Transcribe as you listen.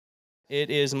It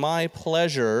is my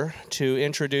pleasure to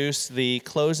introduce the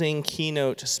closing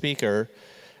keynote speaker,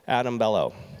 Adam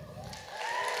Bellow.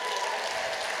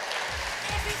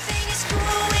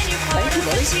 Thank you,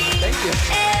 buddy. Thank you.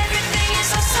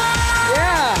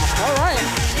 Yeah, all right.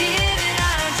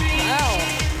 Wow.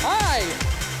 Hi.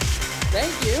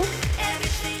 Thank you.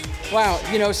 Wow,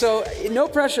 you know, so no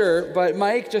pressure, but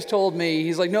Mike just told me,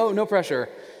 he's like, no pressure.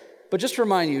 But just to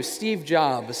remind you, Steve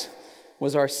Jobs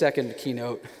was our second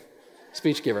keynote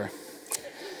speech giver.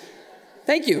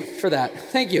 Thank you for that.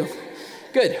 Thank you.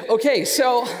 Good. Okay,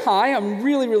 so hi, I'm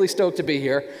really stoked to be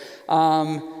here.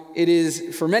 It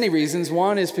is for many reasons.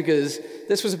 One is because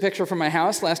this was a picture from my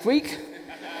house last week.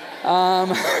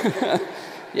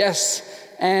 Yes,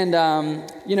 and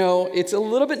you know, it's a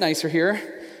little bit nicer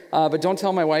here, but don't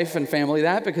tell my wife and family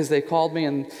that because they called me,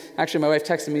 and actually my wife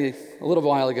texted me a little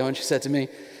while ago, and she said to me,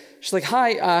 she's like,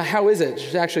 hi, how is it?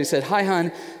 She actually said, hi,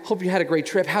 hon, hope you had a great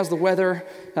trip. How's the weather?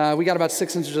 We got about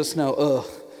 6 inches of snow. Ugh.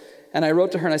 And I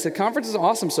wrote to her and I said, conference is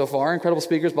awesome so far, incredible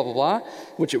speakers, blah, blah, blah,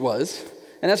 which it was.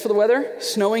 And as for the weather,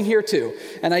 snowing here too.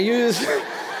 And I used,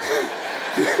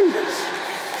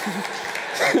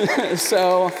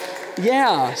 so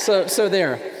yeah, so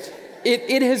there.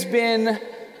 It has been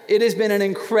an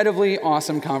incredibly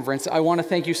awesome conference. I want to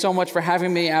thank you so much for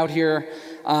having me out here.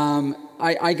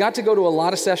 I got to go to a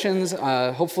lot of sessions,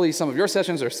 hopefully some of your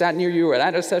sessions or sat near you or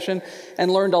at a session,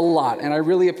 and learned a lot, and I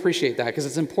really appreciate that because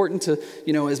it's important to,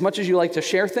 you know, as much as you like to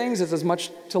share things, it's as much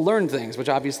to learn things, which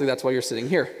obviously that's why you're sitting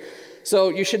here. So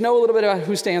you should know a little bit about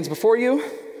who stands before you.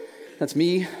 That's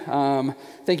me.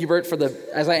 Thank you, Bert, for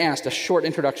as I asked, a short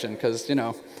introduction, because, you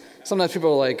know, sometimes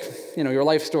people are like, you know, your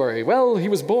life story. Well, he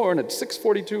was born at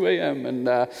 6:42 a.m.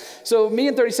 And so me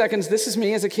in 30 seconds, this is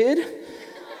me as a kid.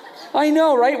 I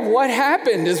know, right? What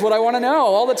happened is what I want to know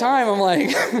all the time. I'm like,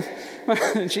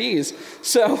 geez.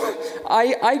 So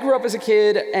I grew up as a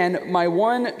kid, and my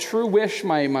one true wish, you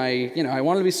know, I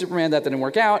wanted to be Superman. That didn't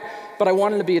work out, but I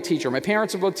wanted to be a teacher. My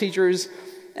parents were both teachers,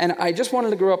 and I just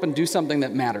wanted to grow up and do something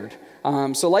that mattered.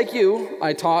 So like you,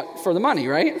 I taught for the money,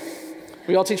 right?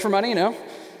 We all teach for money, you know?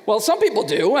 Well, some people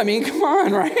do. I mean, come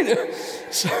on, right?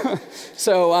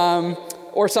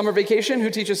 Or summer vacation. Who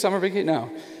teaches summer vacation? No.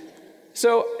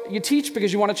 So you teach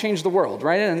because you want to change the world,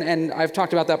 right? And I've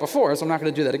talked about that before, so I'm not going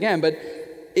to do that again. But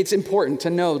it's important to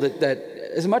know that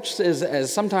as much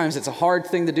as sometimes it's a hard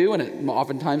thing to do, and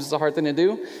oftentimes it's a hard thing to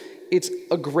do, it's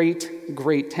a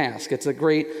great task. It's a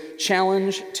great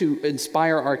challenge to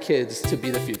inspire our kids to be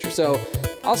the future. So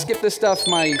I'll skip this stuff.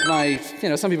 You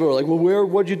know, some people are like, well,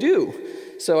 what'd you do?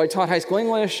 So I taught high school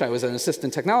English. I was an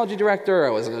assistant technology director. I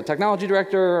was a technology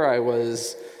director.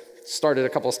 Started a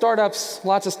couple of startups,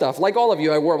 lots of stuff. Like all of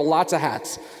you, I wore lots of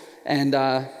hats, and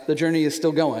the journey is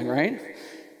still going, right?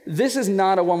 This is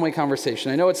not a one-way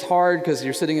conversation. I know it's hard because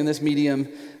you're sitting in this medium.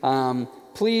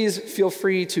 Please feel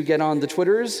free to get on the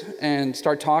Twitters and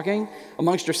start talking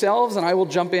amongst yourselves, and I will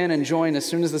jump in and join as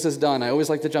soon as this is done. I always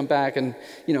like to jump back and,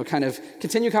 you know, kind of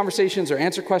continue conversations or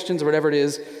answer questions or whatever it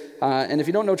is. And if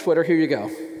you don't know Twitter, here you go.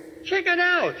 Check it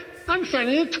out. I'm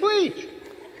sending a tweet.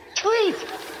 Tweet.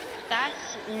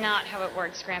 That's not how it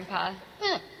works, Grandpa.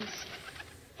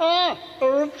 A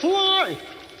reply.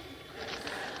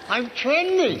 I'm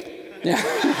trending. Yeah.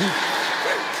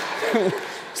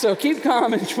 So keep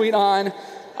calm and tweet on.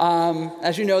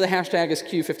 As you know, the hashtag is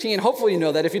Q15. Hopefully you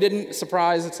know that. If you didn't,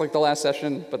 surprise, it's like the last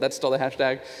session, but that's still the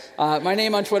hashtag. My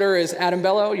name on Twitter is Adam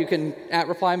Bellow. You can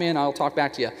 @reply me and I'll talk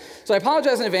back to you. So I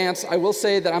apologize in advance. I will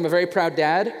say that I'm a very proud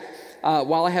dad.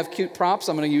 While I have cute props,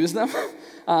 I'm going to use them.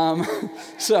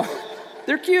 So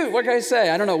they're cute. What can I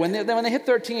say? I don't know. When they hit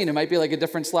 13, it might be like a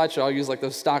different slideshow. I'll use like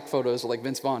those stock photos of like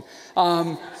Vince Vaughn.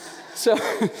 So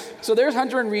there's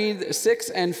Hunter and Reed, 6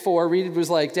 and 4. Reed was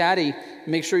like, Daddy,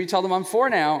 make sure you tell them I'm 4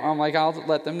 now. I'm like, I'll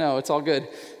let them know. It's all good.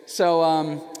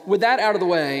 So with that out of the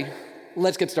way,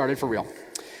 let's get started for real.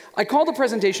 I call the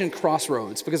presentation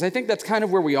Crossroads because I think that's kind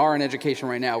of where we are in education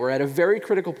right now. We're at a very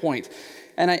critical point.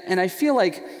 And I feel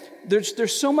like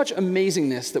there's so much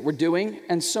amazingness that we're doing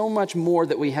and so much more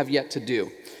that we have yet to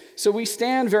do. So we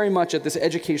stand very much at this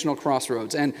educational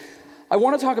crossroads. And I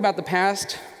want to talk about the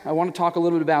past, I want to talk a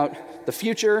little bit about the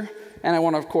future, and I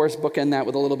want to, of course, bookend that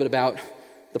with a little bit about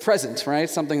the present, right?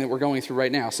 Something that we're going through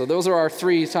right now. So those are our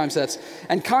 3 time sets.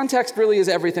 And context really is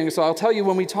everything. So I'll tell you,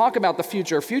 when we talk about the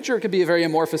future could be a very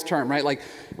amorphous term, right? Like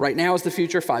right now is the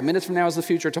future, 5 minutes from now is the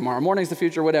future, tomorrow morning is the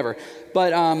future, whatever.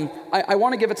 But I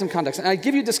want to give it some context. And I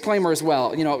give you a disclaimer as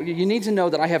well. You know, you need to know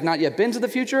that I have not yet been to the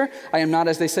future. I am not,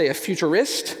 as they say, a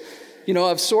futurist, you know,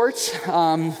 of sorts.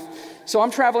 So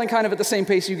I'm traveling kind of at the same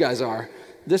pace you guys are.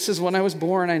 This is when I was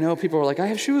born. I know people are like, I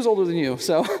have shoes older than you.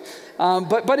 So,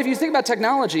 but if you think about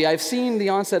technology, I've seen the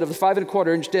onset of the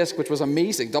 5¼ inch disc, which was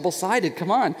amazing, double-sided,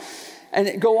 come on.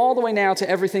 And go all the way now to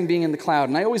everything being in the cloud.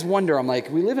 And I always wonder, I'm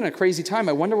like, we live in a crazy time.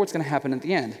 I wonder what's going to happen at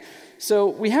the end. So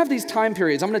we have these time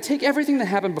periods. I'm going to take everything that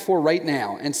happened before right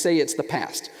now and say it's the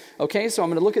past. Okay, so I'm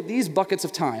going to look at these buckets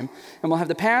of time, and we'll have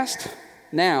the past,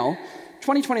 now,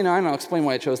 2029, and I'll explain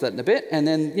why I chose that in a bit, and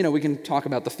then, we can talk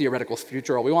about the theoretical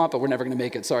future all we want, but we're never going to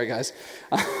make it. Sorry, guys.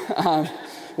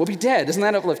 We'll be dead. Isn't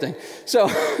that uplifting? So,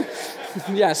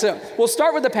 yeah, so we'll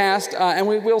start with the past, and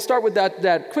we'll start with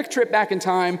that quick trip back in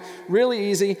time,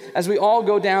 really easy, as we all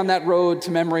go down that road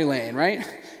to memory lane, right?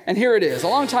 And here it is. A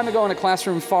long time ago in a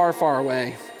classroom far, far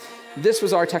away, this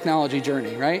was our technology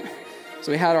journey, right?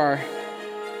 So we had our,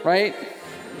 right?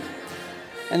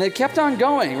 And it kept on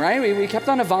going, right? We kept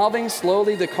on evolving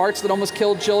slowly, the carts that almost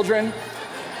killed children.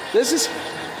 This is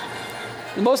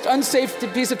the most unsafe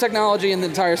piece of technology in the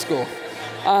entire school.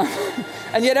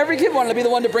 And yet every kid wanted to be the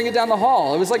one to bring it down the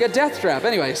hall. It was like a death trap.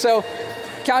 Anyway, so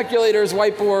calculators,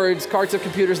 whiteboards, carts of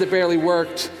computers that barely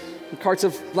worked, carts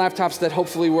of laptops that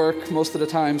hopefully work most of the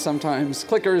time, sometimes,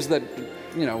 clickers that,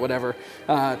 whatever,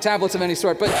 tablets of any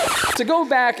sort. But to go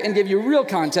back and give you real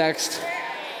context,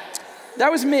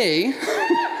 that was me.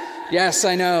 Yes,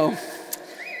 I know.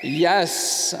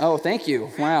 Yes. Oh, thank you.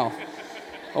 Wow.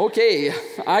 Okay.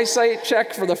 Eyesight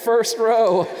check for the first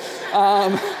row.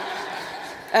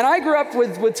 And I grew up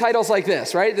with titles like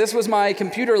this, right? This was my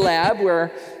computer lab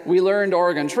where we learned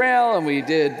Oregon Trail and we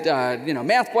did,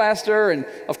 Math Blaster. And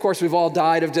of course, we've all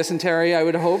died of dysentery, I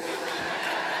would hope.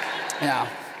 Yeah.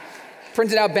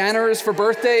 Printed out banners for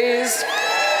birthdays.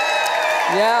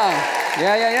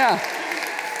 Yeah.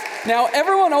 Now,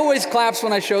 everyone always claps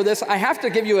when I show this. I have to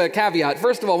give you a caveat.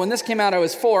 First of all, when this came out, I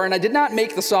was 4, and I did not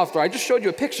make the software. I just showed you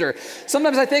a picture.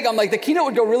 Sometimes I think, the keynote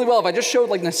would go really well if I just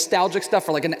showed, nostalgic stuff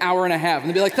for, an hour and a half. And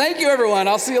they'd be like, thank you, everyone.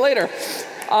 I'll see you later.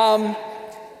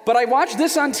 But I watched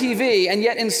this on TV, and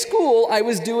yet in school, I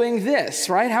was doing this,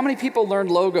 right? How many people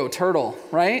learned Logo, Turtle,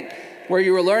 right? Where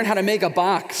you were learning how to make a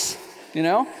box,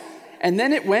 And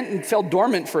then it went and fell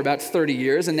dormant for about 30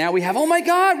 years, and now we have, oh my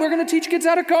God, we're going to teach kids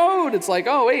how to code. It's like,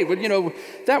 oh wait,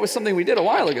 that was something we did a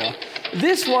while ago.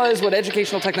 This was what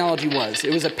educational technology was.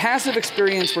 It was a passive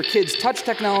experience where kids touched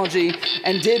technology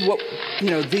and did what,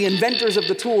 the inventors of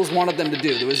the tools wanted them to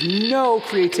do. There was no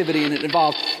creativity in it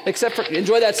involved, except for,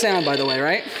 enjoy that sound, by the way,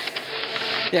 right?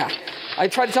 Yeah. I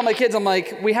tried to tell my kids, I'm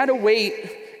like, we had to wait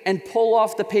and pull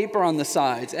off the paper on the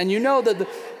sides. And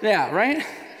yeah, right?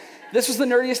 This was the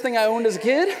nerdiest thing I owned as a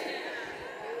kid.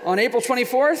 On April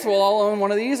 24th, we'll all own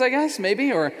one of these, I guess,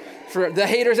 maybe. Or for the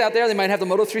haters out there, they might have the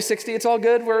Moto 360. It's all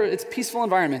good. It's a peaceful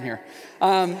environment here.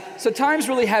 So times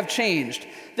really have changed.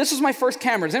 This was my first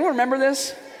camera. Does anyone remember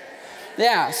this?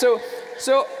 Yeah, so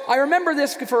I remember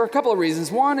this for a couple of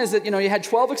reasons. One is that, you had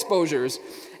 12 exposures.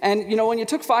 And, when you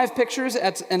took 5 pictures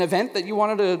at an event that you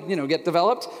wanted to, get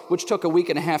developed, which took a week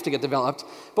and a half to get developed,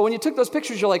 but when you took those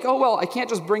pictures, you're like, oh, well, I can't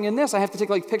just bring in this. I have to take,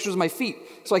 pictures of my feet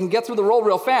so I can get through the roll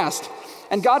real fast.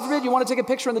 And God forbid you want to take a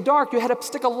picture in the dark, you had to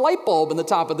stick a light bulb in the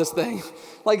top of this thing.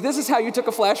 This is how you took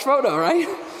a flash photo, right?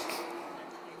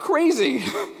 Crazy.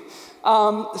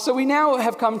 So we now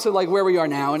have come to where we are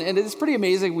now, and it's pretty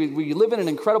amazing. We live in an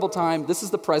incredible time. This is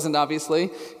the present, obviously,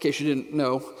 in case you didn't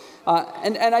know.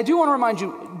 And I do want to remind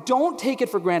you, don't take it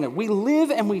for granted. We live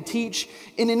and we teach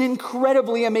in an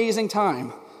incredibly amazing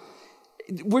time.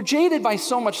 We're jaded by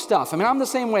so much stuff. I'm the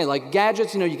same way.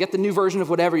 Gadgets, you get the new version of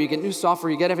whatever, you get new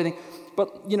software, you get everything.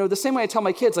 But, the same way I tell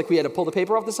my kids, we had to pull the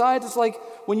paper off the sides, it's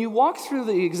when you walk through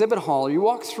the exhibit hall, or you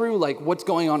walk through, what's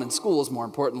going on in schools, more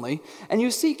importantly, and you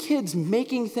see kids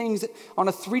making things on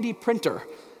a 3D printer,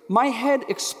 my head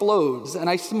explodes, and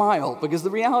I smile, because the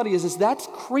reality is that's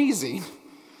crazy.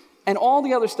 And all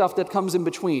the other stuff that comes in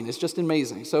between is just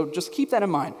amazing. So just keep that in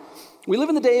mind. We live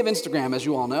in the day of Instagram, as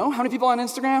you all know. How many people on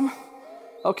Instagram?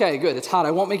 Okay, good. It's hot.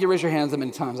 I won't make you raise your hands that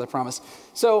many times, I promise.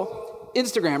 So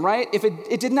Instagram, right? If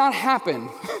it did not happen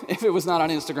if it was not on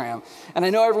Instagram. And I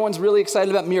know everyone's really excited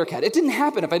about Meerkat. It didn't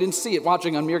happen if I didn't see it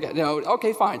watching on Meerkat.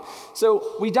 Okay, fine.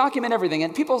 So we document everything.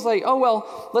 And people's like, oh,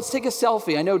 well, let's take a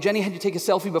selfie. I know Jenny had you take a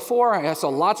selfie before. I saw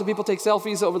lots of people take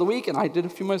selfies over the week, and I did a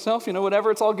few myself,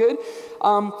 whatever. It's all good.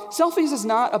 Selfies is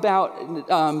not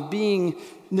about being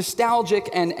nostalgic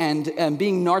and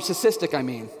being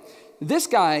narcissistic, This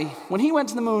guy, when he went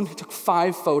to the moon, he took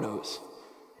 5 photos.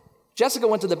 Jessica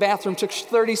went to the bathroom, took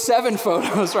 37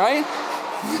 photos, right?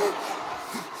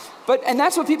 And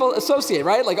that's what people associate,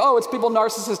 right? It's people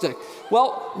narcissistic.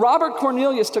 Well, Robert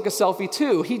Cornelius took a selfie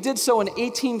too. He did so in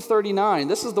 1839.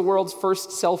 This is the world's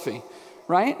first selfie,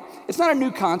 right? It's not a new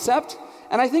concept.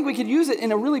 And I think we could use it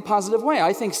in a really positive way.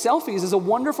 I think selfies is a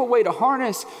wonderful way to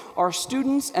harness our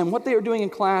students and what they are doing in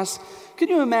class. Could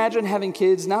you imagine having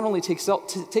kids not only take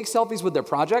selfies with their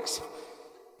projects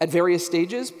at various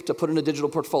stages to put in a digital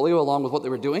portfolio along with what they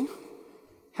were doing?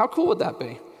 How cool would that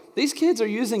be? These kids are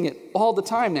using it all the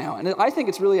time now, and I think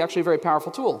it's really actually a very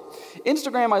powerful tool.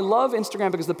 Instagram, I love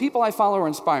Instagram because the people I follow are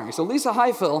inspiring. So Lisa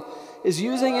Highfill is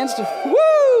using Woo!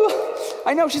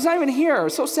 I know, she's not even here,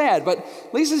 so sad, but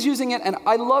Lisa's using it, and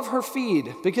I love her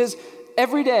feed because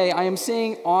every day I am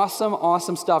seeing awesome,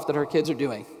 awesome stuff that her kids are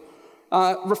doing.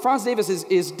 Franz Davis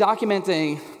is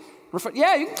documenting,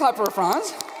 yeah, you can clap for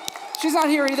Franz. She's not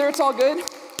here either, it's all good.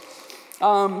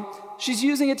 She's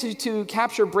using it to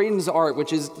capture Braden's art,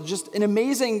 which is just an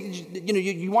amazing,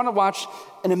 you want to watch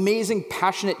an amazing,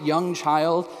 passionate young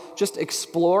child just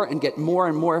explore and get more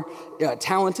and more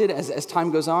talented as time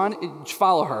goes on.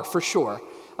 Follow her, for sure.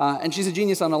 And she's a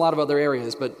genius on a lot of other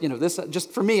areas, but this,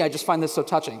 just for me, I just find this so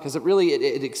touching because it really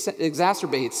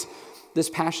exacerbates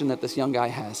this passion that this young guy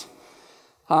has.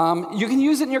 You can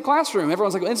use it in your classroom.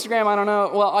 Everyone's like, Instagram, I don't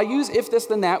know. Well, I use If This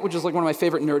Then That, which is like one of my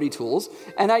favorite nerdy tools.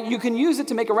 And you can use it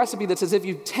to make a recipe that says if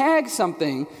you tag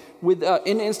something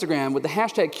in Instagram with the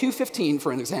hashtag Q15,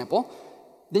 for an example,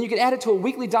 then you can add it to a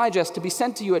weekly digest to be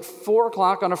sent to you at 4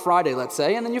 o'clock on a Friday, let's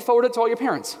say, and then you forward it to all your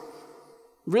parents.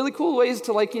 Really cool ways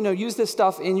to use this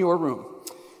stuff in your room.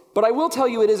 But I will tell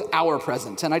you it is our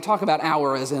present. And I talk about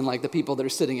our as in like the people that are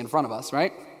sitting in front of us,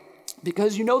 right?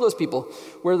 Because you know those people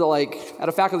where they're like, at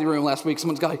a faculty room last week,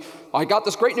 someone's like, I got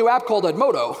this great new app called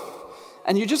Edmodo.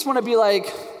 And you just want to be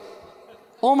like,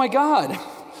 oh my God.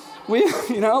 We've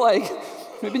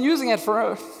been using it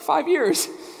for 5 years.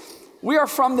 We are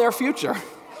from their future.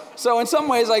 So in some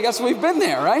ways, I guess we've been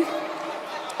there, right?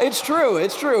 It's true,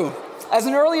 it's true. As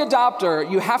an early adopter,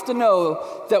 you have to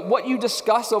know that what you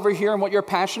discuss over here and what you're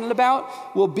passionate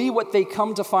about will be what they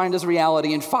come to find as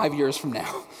reality in 5 years from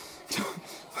now.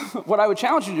 What I would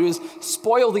challenge you to do is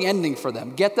spoil the ending for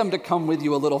them. Get them to come with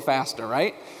you a little faster,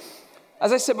 right?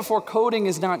 As I said before, coding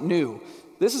is not new.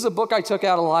 This is a book I took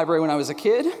out of the library when I was a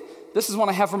kid. This is one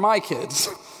I have for my kids.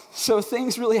 So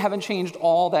things really haven't changed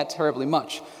all that terribly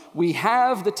much. We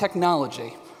have the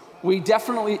technology. We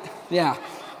definitely, yeah.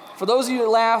 For those of you that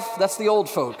laugh, that's the old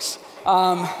folks.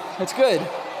 It's good.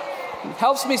 It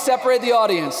helps me separate the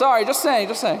audience. Sorry, just saying.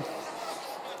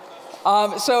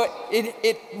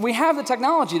 We have the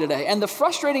technology today, and the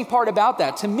frustrating part about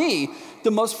that, to me, the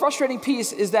most frustrating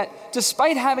piece is that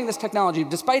despite having this technology,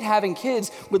 despite having kids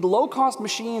with low-cost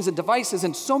machines and devices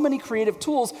and so many creative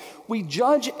tools, we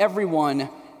judge everyone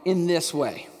in this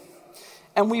way.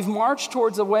 And we've marched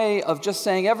towards a way of just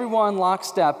saying everyone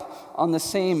lockstep on the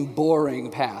same boring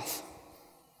path.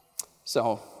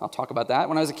 So I'll talk about that.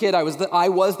 When I was a kid, I was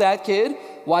that kid.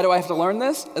 Why do I have to learn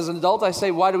this? As an adult, I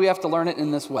say, why do we have to learn it in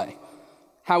this way?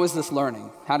 How is this learning?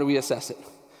 How do we assess it?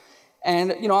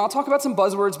 And, I'll talk about some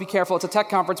buzzwords. Be careful. It's a tech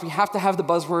conference. We have to have the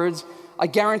buzzwords. I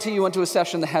guarantee you went to a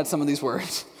session that had some of these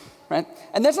words, right?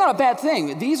 And that's not a bad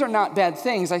thing. These are not bad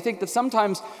things. I think that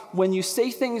sometimes when you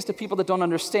say things to people that don't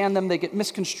understand them, they get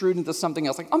misconstrued into something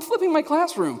else. Like, I'm flipping my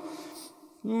classroom.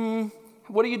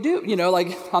 What do you do?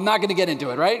 I'm not going to get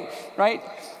into it, right?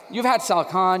 You've had Sal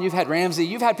Khan, you've had Ramsey,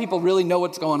 you've had people really know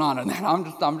what's going on in that.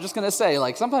 I'm just going to say,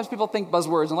 sometimes people think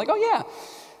buzzwords and oh yeah,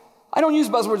 I don't use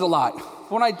buzzwords a lot.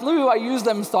 When I do, I use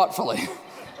them thoughtfully,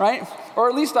 right? Or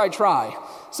at least I try.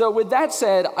 So with that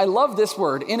said, I love this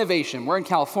word, innovation. We're in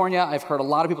California. I've heard a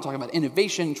lot of people talking about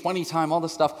innovation, 20 time, all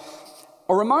this stuff.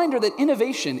 A reminder that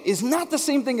innovation is not the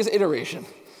same thing as iteration.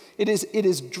 It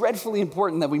is dreadfully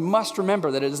important that we must remember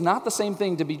that it is not the same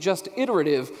thing to be just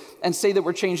iterative and say that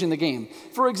we're changing the game.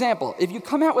 For example, if you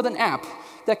come out with an app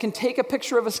that can take a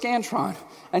picture of a Scantron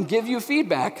and give you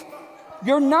feedback,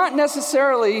 you're not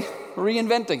necessarily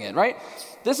reinventing it, right?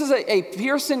 This is a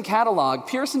Pearson catalog.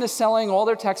 Pearson is selling all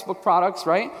their textbook products,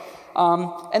 right?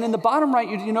 And in the bottom right,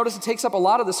 you notice it takes up a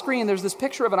lot of the screen. There's this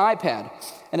picture of an iPad,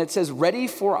 and it says, ready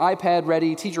for iPad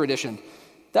ready teacher edition.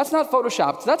 That's not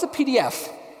Photoshopped. That's a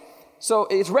PDF. So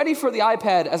it's ready for the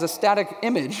iPad as a static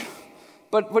image,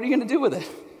 but what are you going to do with it,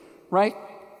 right?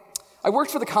 I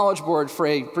worked for the College Board for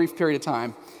a brief period of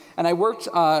time, and I worked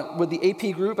with the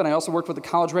AP group, and I also worked with the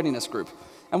College Readiness group.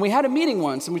 And we had a meeting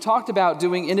once, and we talked about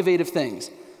doing innovative things.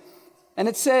 And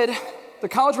it said, the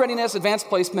College Readiness Advanced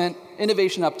Placement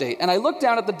Innovation Update. And I looked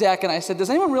down at the deck, and I said, does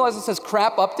anyone realize it says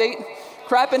crap update?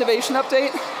 Crap innovation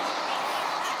update?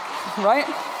 Right?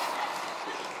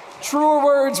 Truer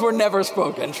words were never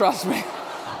spoken, trust me.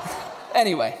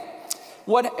 Anyway,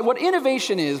 What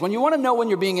innovation is, when you want to know when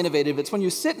you're being innovative, it's when you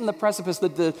sit in the precipice,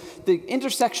 the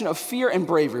intersection of fear and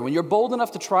bravery, when you're bold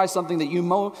enough to try something that you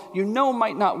know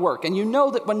might not work, and you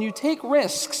know that when you take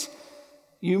risks,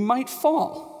 you might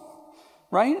fall,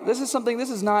 right? This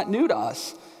is not new to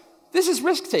us. This is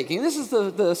risk-taking. This is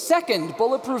the second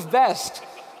bulletproof vest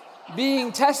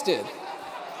being tested.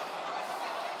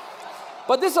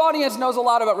 But this audience knows a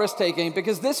lot about risk-taking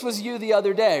because this was you the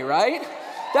other day, right?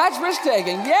 That's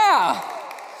risk-taking, yeah.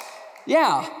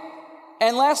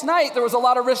 And last night, there was a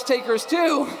lot of risk-takers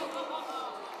too.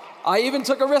 I even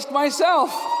took a risk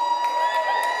myself.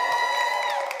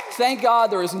 Thank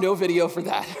God there is no video for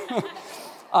that.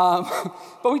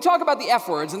 But we talk about the F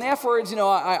words, and the F words,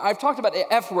 I've talked about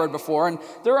the F word before, and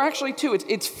there are actually two.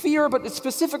 It's fear, but it's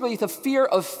specifically the fear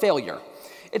of failure.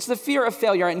 It's the fear of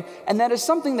failure, and that is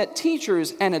something that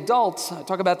teachers and adults, I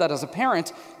talk about that as a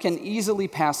parent, can easily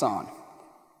pass on.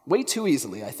 Way too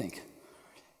easily, I think.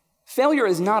 Failure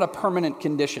is not a permanent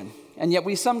condition, and yet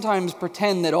we sometimes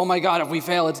pretend that, oh my God, if we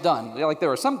fail, it's done. Like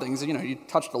there are some things, you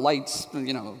touch the lights,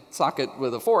 socket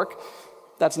with a fork,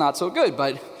 that's not so good,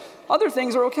 but other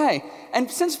things are okay. And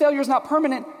since failure is not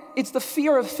permanent, it's the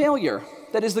fear of failure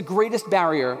that is the greatest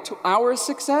barrier to our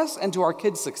success and to our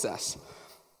kids' success.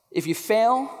 If you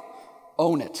fail,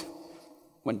 own it.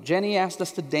 When Jenny asked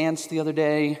us to dance the other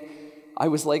day, I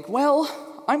was like, well,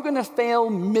 I'm going to fail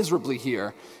miserably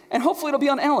here. And hopefully it'll be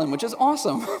on Ellen, which is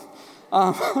awesome.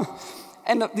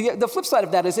 And the flip side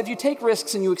of that is if you take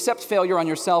risks and you accept failure on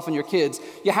yourself and your kids,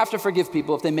 you have to forgive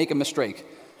people if they make a mistake.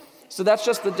 So that's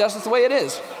just the way it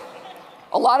is.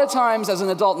 A lot of times as an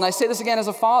adult, and I say this again as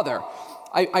a father,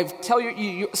 I tell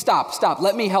you, stop,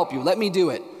 let me help you, let me do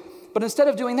it. But instead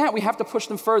of doing that, we have to push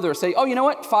them further, say, oh, you know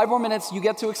what, 5 more minutes, you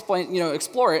get to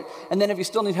explore it, and then if you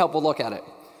still need help, we'll look at it.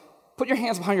 Put your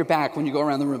hands behind your back when you go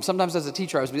around the room. Sometimes as a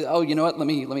teacher, I was like, oh, you know what, let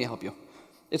me help you.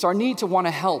 It's our need to want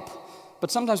to help,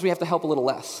 but sometimes we have to help a little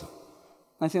less. And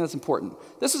I think that's important.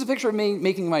 This is a picture of me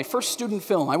making my first student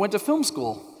film. I went to film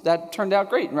school. That turned out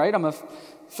great, right? I'm a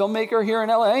filmmaker here in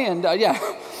LA, and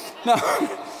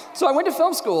So I went to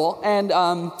film school, and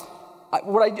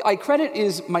what I credit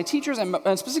is my teachers and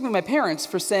specifically my parents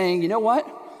for saying, you know what?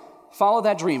 Follow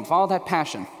that dream, follow that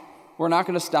passion. We're not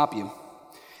going to stop you.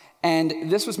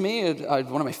 And this was me,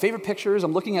 one of my favorite pictures.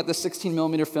 I'm looking at this 16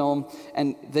 millimeter film,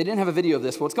 and they didn't have a video of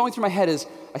this. But what's going through my head is,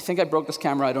 I think I broke this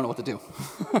camera, I don't know what to do.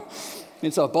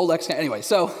 It's a Bolex camera. Anyway,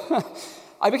 so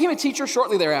I became a teacher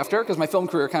shortly thereafter, because my film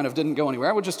career kind of didn't go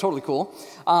anywhere, which is totally cool.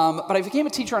 But I became a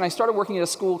teacher, and I started working at a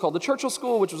school called the Churchill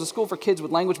School, which was a school for kids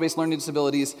with language-based learning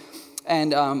disabilities.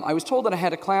 And I was told that I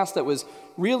had a class that was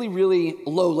really, really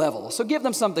low level. So give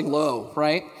them something low,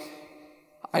 right?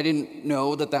 I didn't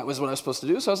know that was what I was supposed to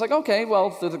do. So I was like, okay,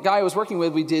 well, the guy I was working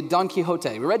with, we did Don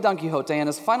Quixote. We read Don Quixote, and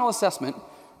as a final assessment,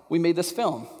 we made this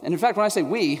film. And in fact, when I say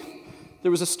we,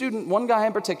 there was a student, one guy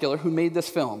in particular, who made this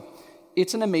film.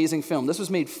 It's an amazing film. This was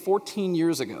made 14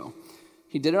 years ago.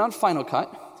 He did it on Final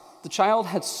Cut. The child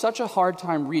had such a hard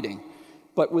time reading,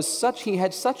 but he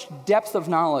had such depth of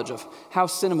knowledge of how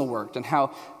cinema worked and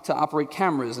how to operate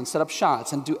cameras and set up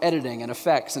shots and do editing and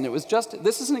effects. And it was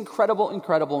this is an incredible,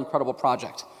 incredible, incredible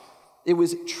project. It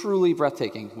was truly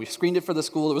breathtaking. We screened it for the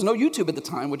school. There was no YouTube at the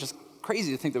time, which is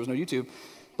crazy to think there was no YouTube.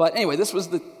 But anyway, this was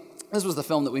the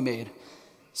film that we made.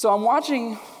 So I'm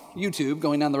watching YouTube,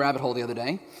 going down the rabbit hole the other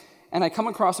day, and I come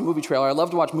across a movie trailer. I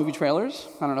love to watch movie trailers.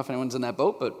 I don't know if anyone's in that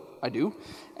boat, but I do.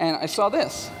 And I saw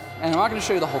this. And I'm not going to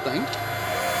show you the whole thing.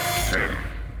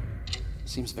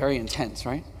 Seems very intense,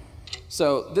 right?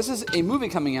 So this is a movie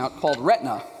coming out called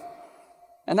Retina.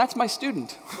 And that's my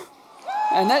student.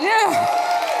 And that,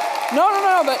 yeah.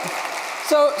 No, but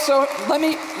so let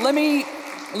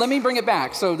me bring it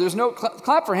back. So there's no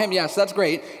clap for him. Yes, that's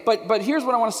great. But here's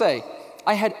what I want to say.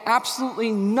 I had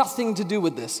absolutely nothing to do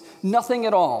with this, nothing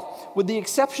at all, with the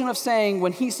exception of saying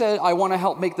when he said, I want to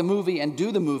help make the movie and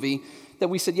do the movie, that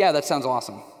we said, yeah, that sounds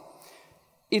awesome.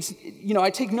 It's,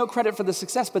 I take no credit for the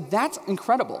success, but that's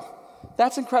incredible.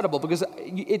 That's incredible because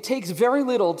it takes very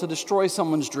little to destroy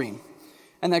someone's dream.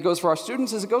 And that goes for our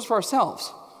students as it goes for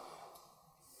ourselves.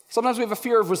 Sometimes we have a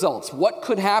fear of results. What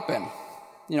could happen?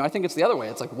 I think it's the other way.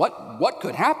 It's like, what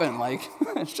could happen? Like,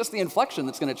 it's just the inflection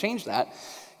that's going to change that.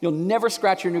 You'll never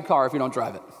scratch your new car if you don't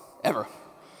drive it, ever.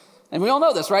 And we all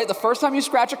know this, right? The first time you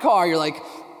scratch a car, you're like,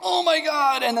 oh my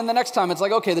God. And then the next time it's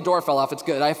like, okay, the door fell off, it's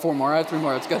good. I have 4 more, I have 3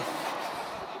 more, it's good.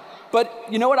 But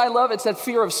you know what I love? It's that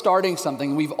fear of starting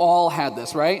something. We've all had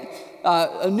this, right?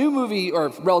 A new movie, or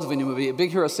relatively new movie, Big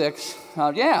Hero 6,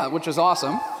 which is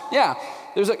awesome. Yeah,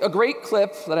 there's a great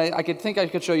clip that I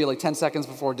could show you like 10 seconds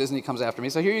before Disney comes after me.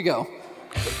 So here you go.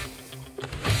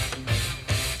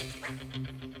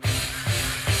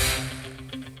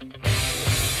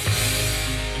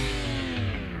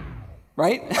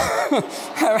 right?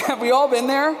 Have we all been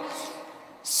there?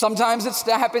 Sometimes it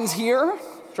happens here.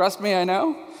 Trust me, I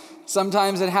know.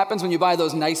 Sometimes it happens when you buy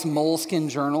those nice moleskin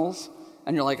journals,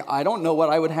 and you're like, I don't know what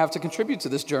I would have to contribute to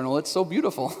this journal. It's so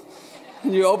beautiful.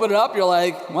 And you open it up, you're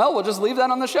like, well, we'll just leave that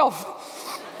on the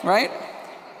shelf, right?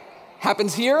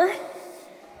 Happens here.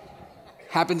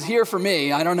 Happens here for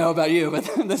me. I don't know about you,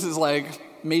 but this is like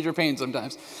major pain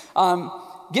sometimes.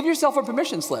 Give yourself a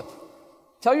permission slip.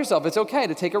 Tell yourself it's okay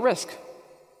to take a risk,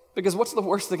 because what's the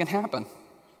worst that can happen?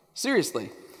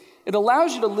 Seriously. It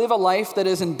allows you to live a life that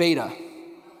is in beta.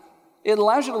 It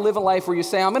allows you to live a life where you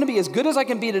say, I'm going to be as good as I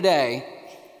can be today,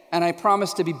 and I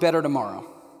promise to be better tomorrow.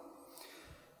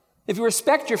 If you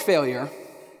respect your failure,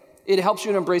 it helps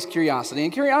you to embrace curiosity.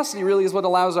 And curiosity really is what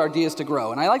allows our ideas to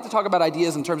grow. And I like to talk about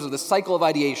ideas in terms of the cycle of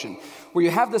ideation, where you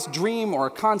have this dream or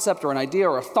a concept or an idea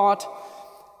or a thought,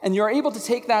 and you're able to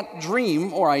take that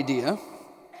dream or idea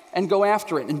and go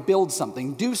after it and build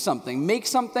something, do something, make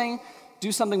something,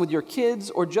 do something with your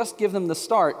kids, or just give them the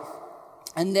start,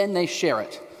 and then they share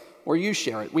it, or you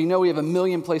share it. We know we have a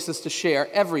million places to share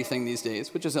everything these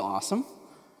days, which is awesome.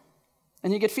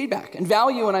 And you get feedback. And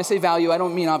value, when I say value, I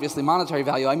don't mean obviously monetary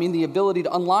value. I mean the ability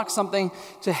to unlock something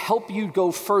to help you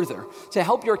go further, to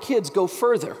help your kids go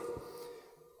further.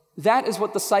 That is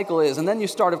what the cycle is. And then you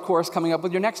start, of course, coming up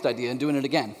with your next idea and doing it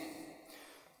again.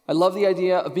 I love the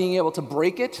idea of being able to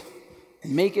break it,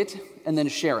 make it, and then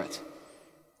share it.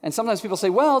 And sometimes people say,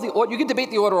 well, you can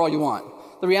debate the order all you want.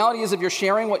 The reality is if you're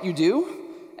sharing what you do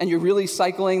and you're really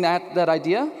cycling that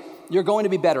idea, you're going to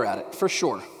be better at it, for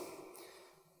sure.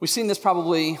 We've seen this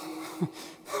probably,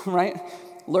 right?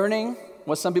 Learning,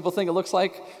 what some people think it looks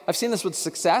like. I've seen this with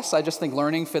success. I just think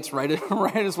learning fits right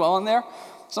as well in there.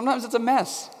 Sometimes it's a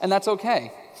mess, and that's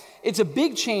okay. It's a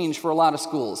big change for a lot of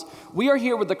schools. We are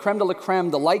here with the creme de la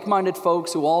creme, the like-minded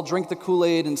folks who all drink the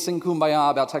Kool-Aid and sing Kumbaya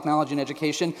about technology and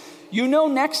education. You know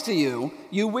next to you,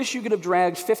 you wish you could have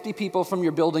dragged 50 people from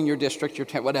your building, your district, your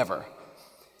whatever.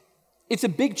 It's a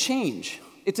big change.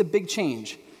 It's a big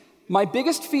change. My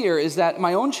biggest fear is that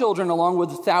my own children, along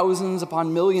with thousands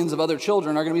upon millions of other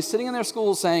children, are going to be sitting in their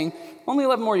schools saying, only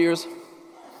 11 more years,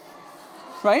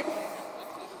 right?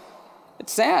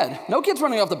 It's sad. No kid's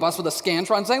running off the bus with a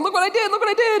Scantron saying, look what I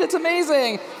did, it's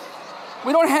amazing.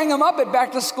 We don't hang them up at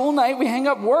back to school night, we hang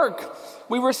up work.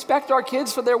 We respect our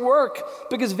kids for their work,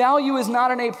 because value is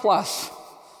not an A+.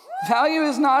 Value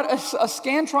is not a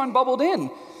Scantron bubbled in.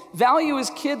 Value is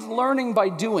kids learning by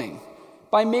doing,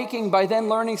 by making, by then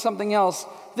learning something else.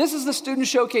 This is the student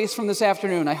showcase from this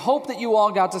afternoon. I hope that you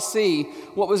all got to see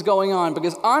what was going on,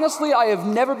 because honestly, I have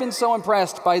never been so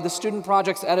impressed by the student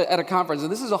projects at a conference,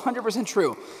 and this is 100%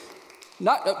 true.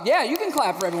 Yeah, you can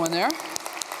clap for everyone there.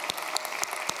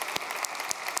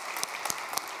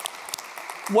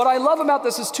 What I love about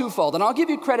this is twofold, and I'll give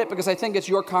you credit because I think it's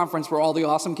your conference where all the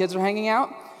awesome kids are hanging out.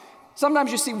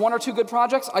 Sometimes you see one or two good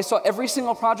projects. I saw every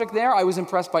single project there. I was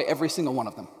impressed by every single one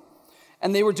of them.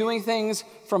 And they were doing things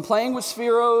from playing with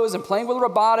Spheros and playing with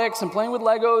robotics and playing with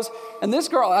Legos. And this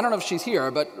girl, I don't know if she's here,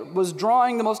 but was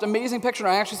drawing the most amazing picture.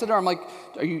 And I actually said to her, I'm like,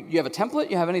 you have a template?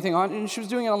 You have anything on? And she was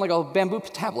doing it on like a bamboo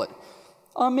tablet.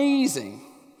 Amazing.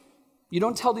 You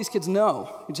don't tell these kids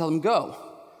no. You tell them go.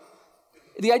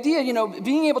 The idea,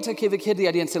 being able to give a kid the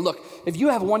idea and say, look, if you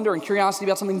have wonder and curiosity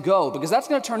about something, go. Because that's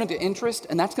going to turn into interest,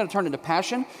 and that's going to turn into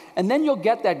passion. And then you'll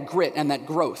get that grit and that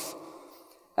growth.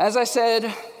 As I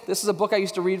said, this is a book I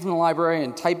used to read from the library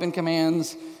and type in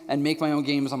commands and make my own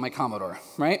games on my Commodore,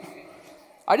 right?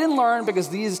 I didn't learn because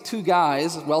these two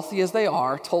guys, wealthy as they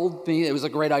are, told me it was a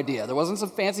great idea. There wasn't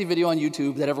some fancy video on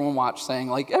YouTube that everyone watched saying,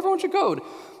 like, everyone should code.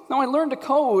 No, I learned to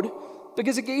code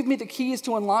because it gave me the keys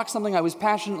to unlock something I was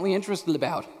passionately interested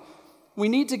about. We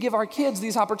need to give our kids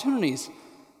these opportunities.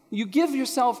 You give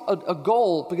yourself a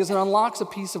goal because it unlocks a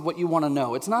piece of what you want to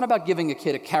know. It's not about giving a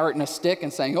kid a carrot and a stick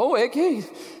and saying, oh,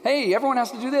 hey, everyone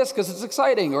has to do this because it's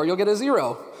exciting or you'll get a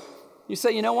 0. You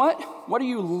say, you know what? What do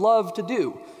you love to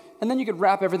do? And then you could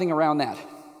wrap everything around that.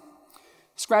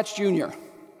 Scratch Junior.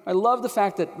 I love the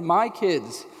fact that my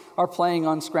kids are playing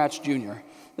on Scratch Junior.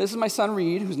 This is my son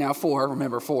Reed, who's now 4.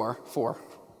 Remember, 4.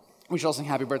 We shall sing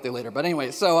happy birthday later. But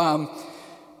anyway,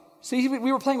 See,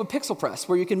 we were playing with Pixel Press,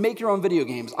 where you can make your own video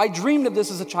games. I dreamed of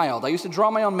this as a child. I used to draw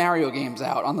my own Mario games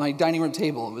out on my dining room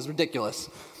table. It was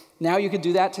ridiculous. Now you could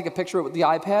do that, take a picture of it with the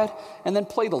iPad, and then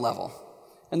play the level.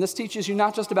 And this teaches you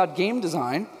not just about game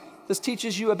design, this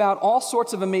teaches you about all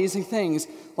sorts of amazing things,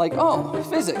 like,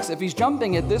 physics. If he's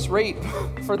jumping at this rate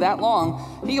for that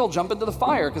long, he'll jump into the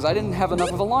fire because I didn't have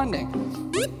enough of a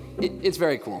landing. It's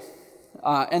very cool.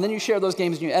 And then you share those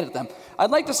games and you edit them.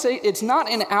 I'd like to say it's not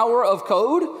an hour of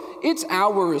code, it's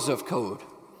hours of code.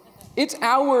 It's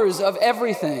hours of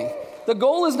everything. The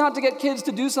goal is not to get kids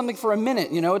to do something for a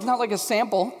minute, you know? It's not like a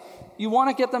sample. You want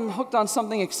to get them hooked on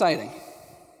something exciting.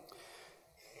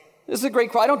 This is a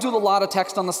great quote. I don't do a lot of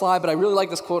text on the slide, but I really like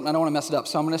this quote and I don't want to mess it up.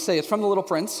 So I'm going to say it's from The Little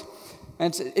Prince.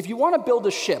 And it's, if you want to build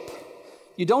a ship,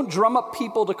 you don't drum up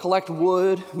people to collect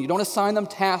wood. You don't assign them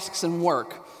tasks and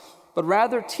work, but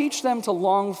rather teach them to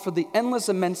long for the endless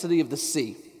immensity of the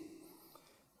sea.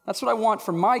 That's what I want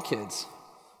for my kids.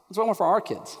 That's what I want for our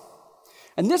kids.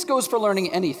 And this goes for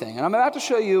learning anything. And I'm about to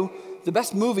show you the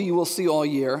best movie you will see all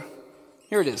year.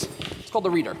 Here it is. It's called The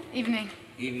Reader. Evening.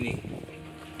 Evening.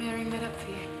 May I ring that up for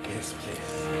you? Yes, please.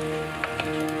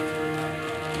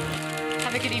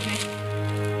 Have a good evening.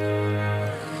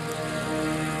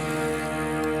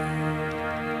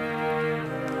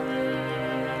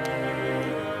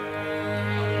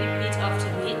 Repeat after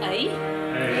me. A.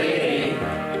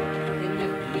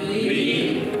 B.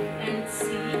 And C.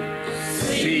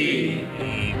 C. A,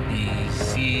 B,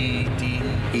 C, D,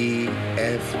 E,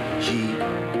 F, G.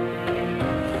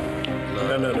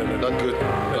 No, not good.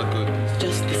 Not good.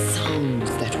 Just the sounds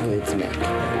that words make.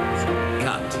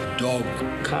 Cat, dog,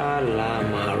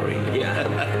 calamari.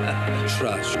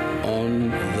 Trash on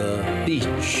the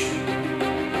beach.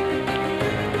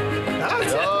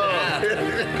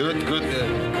 Good.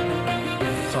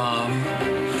 Farm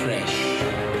fresh.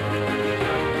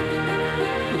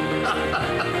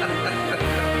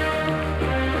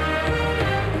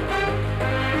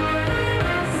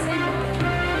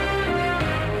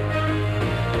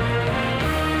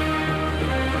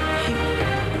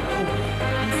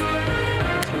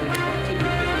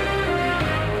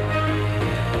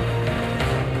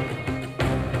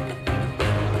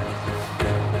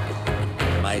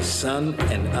 My son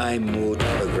and I mowed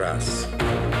the grass.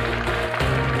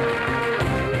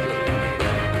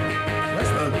 That's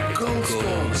a gold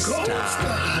star.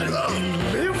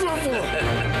 Unbelievable.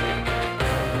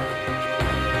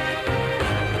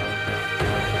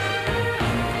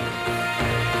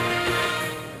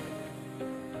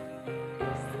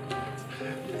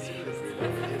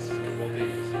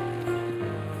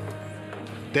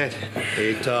 Dad,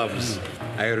 Hey, Tubbs,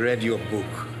 I read your book.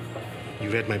 you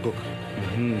read my book.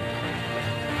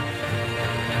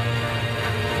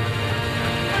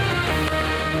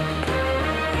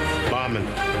 Barman,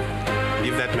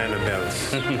 give that man a belt.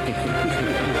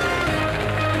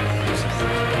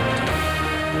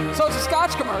 So it's a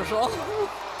Scotch commercial.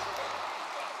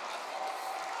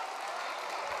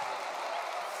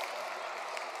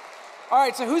 All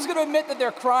right, so who's going to admit that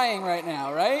they're crying right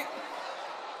now, right?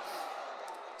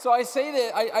 So I say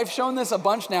that I've shown this a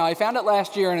bunch now. I found it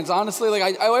last year, and it's honestly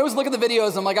like I always look at the videos.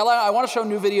 And I'm like, I want to show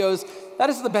new videos.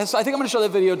 That is the best. I think I'm going to show that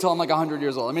video until I'm like 100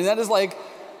 years old. I mean, that is like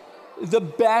the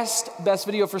best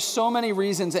video for so many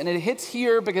reasons. And it hits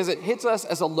here because it hits us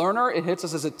as a learner. It hits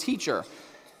us as a teacher.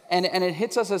 And it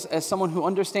hits us as someone who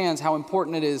understands how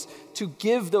important it is to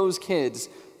give those kids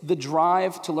the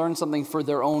drive to learn something for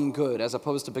their own good, as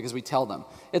opposed to because we tell them.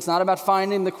 It's not about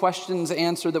finding the question's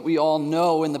answer that we all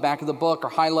know in the back of the book or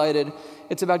highlighted.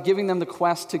 It's about giving them the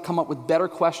quest to come up with better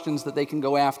questions that they can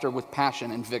go after with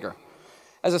passion and vigor.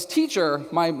 As a teacher,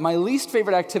 my least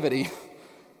favorite activity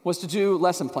was to do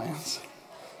lesson plans.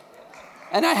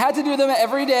 And I had to do them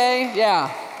every day,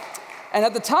 yeah. And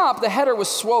at the top, the header was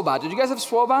SWOBOT. Did you guys have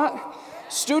SWOBOT?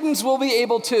 Students will be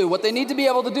able to. What they need to be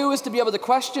able to do is to be able to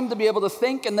question, to be able to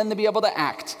think, and then to be able to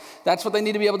act. That's what they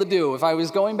need to be able to do. If I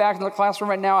was going back to the classroom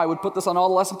right now, I would put this on all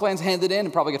the lesson plans, hand it in,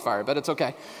 and probably get fired, but it's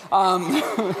okay.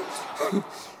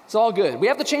 It's all good. We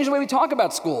have to change the way we talk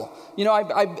about school. You know,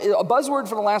 a buzzword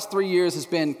for the last 3 years has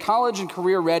been college and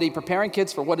career ready, preparing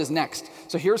kids for what is next.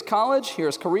 So here's college,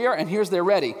 here's career, and here's they're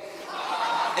ready.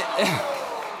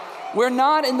 We're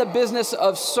not in the business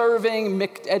of serving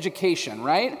mixed education,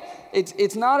 right?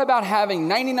 It's not about having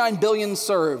 99 billion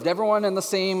served, everyone in the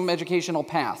same educational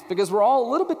path, because we're all a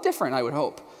little bit different, I would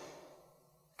hope.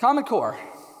 Common Core.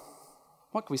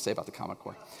 What can we say about the Common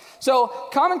Core? So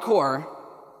Common Core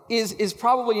is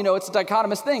probably, you know, it's a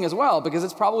dichotomous thing as well, because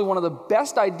it's probably one of the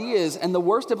best ideas and the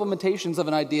worst implementations of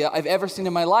an idea I've ever seen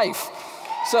in my life.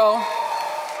 So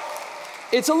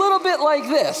it's a little bit like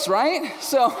this, right?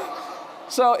 So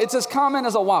it's as common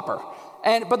as a Whopper.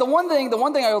 But the one thing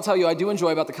I will tell you I do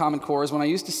enjoy about the Common Core is when I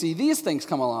used to see these things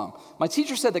come along. My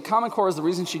teacher said that Common Core is the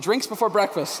reason she drinks before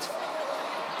breakfast.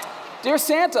 Dear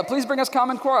Santa, please bring us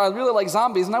Common Core. I really like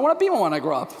zombies, and I want to be one when I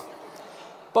grow up.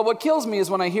 But what kills me is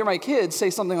when I hear my kids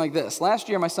say something like this. Last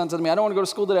year, my son said to me, I don't want to go to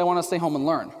school today. I want to stay home and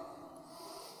learn.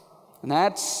 And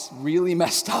that's really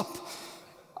messed up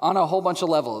on a whole bunch of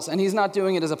levels. And he's not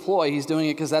doing it as a ploy. He's doing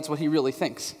it because that's what he really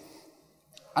thinks.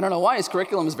 I don't know why. His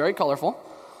curriculum is very colorful.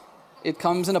 It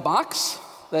comes in a box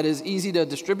that is easy to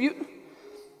distribute.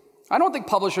 I don't think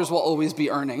publishers will always be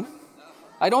earning.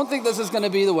 I don't think this is going to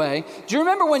be the way. Do you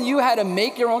remember when you had to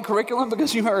make your own curriculum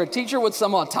because you were a teacher with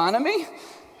some autonomy?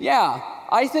 Yeah,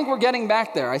 I think we're getting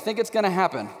back there. I think it's going to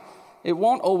happen. It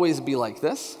won't always be like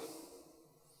this.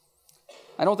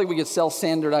 I don't think we could sell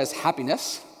standardized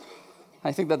happiness.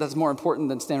 I think that that's more important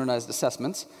than standardized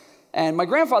assessments. And my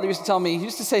grandfather used to tell me, he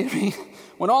used to say to me,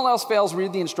 when all else fails,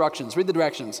 read the instructions, read the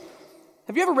directions.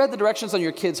 Have you ever read the directions on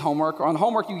your kids' homework or on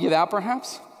homework you give out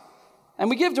perhaps? And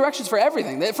we give directions for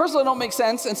everything. First of all, they don't make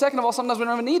sense, and second of all, sometimes we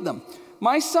don't even need them.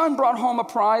 My son brought home a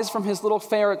prize from his little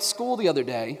fair at school the other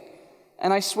day,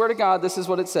 and I swear to God, this is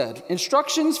what it said.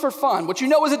 Instructions for fun, which you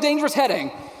know is a dangerous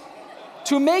heading.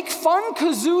 To make fun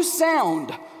kazoo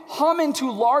sound, hum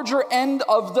into larger end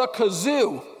of the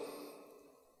kazoo.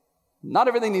 Not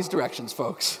everything needs directions,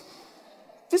 folks.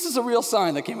 This is a real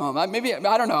sign that came home. I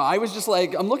don't know. I was just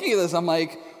like, I'm looking at this, I'm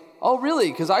like, oh,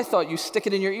 really? Because I thought you stick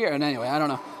it in your ear. And anyway, I don't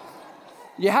know.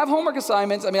 You have homework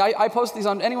assignments. I mean, I post these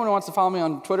on, anyone who wants to follow me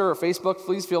on Twitter or Facebook,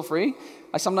 please feel free.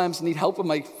 I sometimes need help with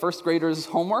my first graders'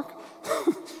 homework.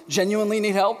 Genuinely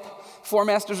need help. 4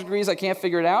 master's degrees, I can't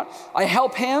figure it out. I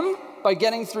help him by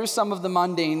getting through some of the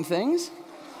mundane things.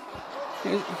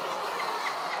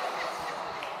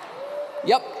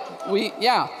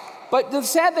 Yeah. But the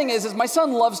sad thing is my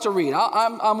son loves to read.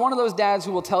 I'm one of those dads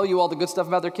who will tell you all the good stuff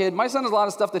about their kid. My son has a lot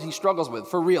of stuff that he struggles with,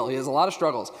 for real. He has a lot of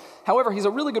struggles. However, he's a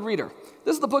really good reader.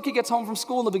 This is the book he gets home from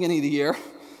school in the beginning of the year.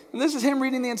 And this is him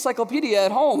reading the encyclopedia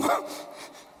at home.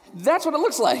 That's what it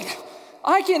looks like.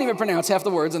 I can't even pronounce half the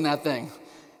words in that thing.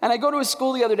 And I go to his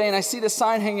school the other day and I see this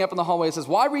sign hanging up in the hallway. It says,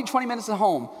 why read 20 minutes at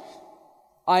home?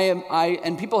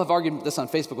 And people have argued this on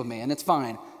Facebook with me, and it's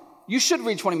fine. You should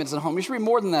read 20 minutes at home. You should read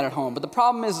more than that at home. But the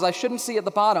problem is I shouldn't see at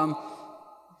the bottom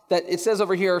that it says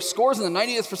over here, scores in the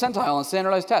 90th percentile on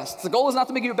standardized tests. The goal is not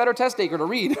to make you a better test taker to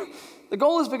read. The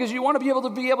goal is because you want to be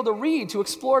able to read, to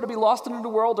explore, to be lost in a new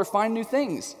world or find new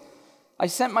things. I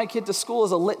sent my kid to school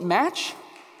as a lit match,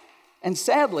 and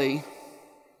sadly,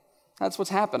 that's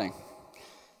what's happening.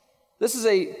 This is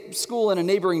a school in a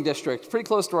neighboring district, pretty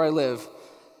close to where I live.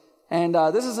 And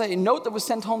this is a note that was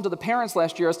sent home to the parents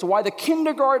last year as to why the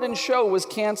kindergarten show was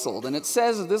canceled. And it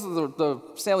says, this is the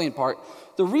salient part,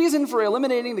 the reason for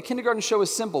eliminating the kindergarten show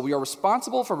is simple. We are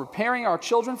responsible for preparing our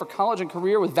children for college and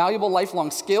career with valuable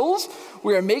lifelong skills.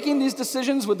 We are making these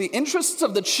decisions with the interests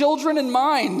of the children in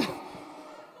mind.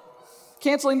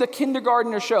 Canceling the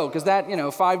kindergartner show, because that,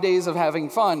 5 days of having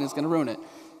fun is going to ruin it.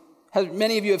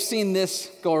 Many of you have seen this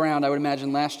go around, I would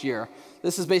imagine, last year.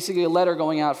 This is basically a letter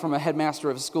going out from a headmaster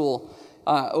of a school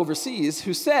overseas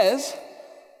who says,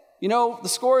 the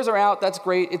scores are out, that's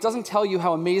great. It doesn't tell you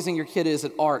how amazing your kid is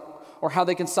at art or how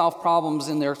they can solve problems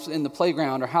in the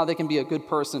playground or how they can be a good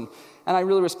person. And I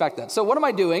really respect that. So what am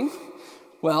I doing?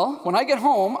 Well, when I get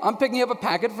home, I'm picking up a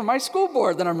packet from my school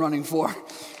board that I'm running for.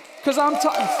 Because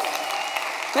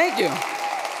Thank you.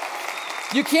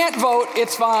 You can't vote,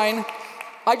 it's fine.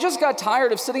 I just got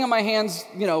tired of sitting on my hands,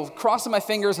 crossing my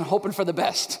fingers and hoping for the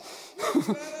best.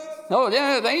 Oh,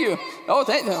 yeah, thank you. Oh,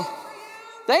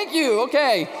 thank you,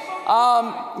 okay.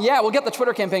 We'll get the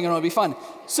Twitter campaign going, it'll be fun.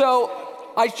 So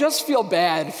I just feel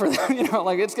bad for them,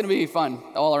 it's gonna be fun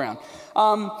all around.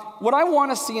 What I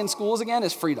wanna see in schools again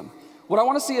is freedom. What I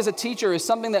wanna see as a teacher is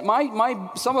something that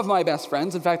some of my best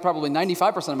friends, in fact, probably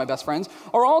 95% of my best friends,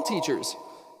 are all teachers.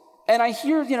 And I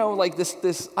hear,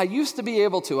 this, I used to be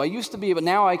able to, but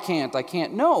now I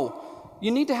can't. No,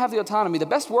 you need to have the autonomy. The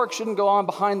best work shouldn't go on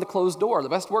behind the closed door. The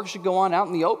best work should go on out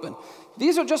in the open.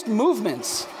 These are just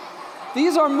movements.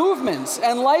 These are movements.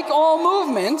 And like all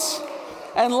movements,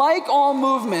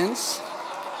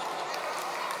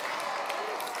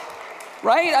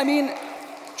 right? I mean,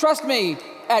 trust me,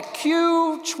 at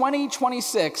Q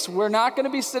 2026, we're not going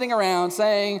to be sitting around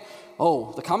saying,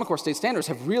 oh, the Common Core state standards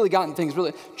have really gotten things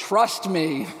really, trust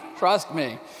me.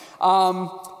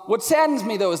 What saddens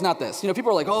me, though, is not this. People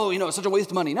are like, oh, it's such a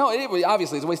waste of money. No,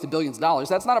 obviously it's a waste of billions of dollars.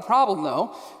 That's not a problem,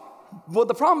 though. Well,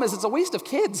 the problem is it's a waste of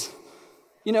kids.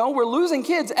 We're losing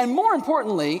kids, and more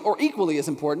importantly, or equally as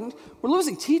important, we're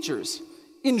losing teachers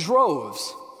in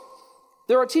droves.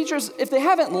 There are teachers, if they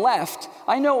haven't left,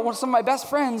 I know some of my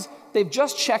best friends, they've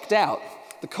just checked out.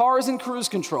 The car is in cruise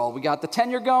control. We got the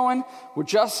tenure going. We're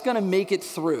just going to make it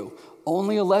through.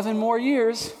 Only 11 more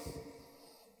years.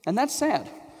 And that's sad.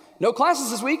 No classes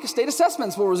this week. State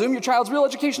assessments will resume your child's real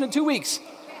education in 2 weeks.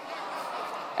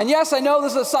 And yes, I know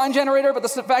this is a sign generator, but the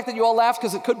fact that you all laughed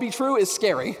because it could be true is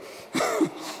scary.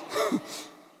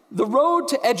 The road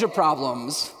to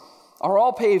edu-problems are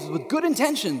all paved with good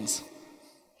intentions.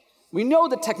 We know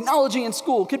that technology in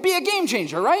school could be a game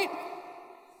changer, right?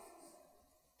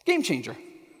 Game changer,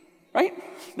 right?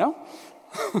 No?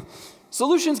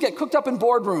 Solutions get cooked up in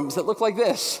boardrooms that look like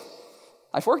this.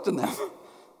 I've worked in them.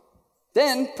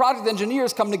 Then project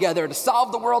engineers come together to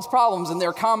solve the world's problems in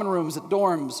their common rooms at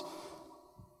dorms.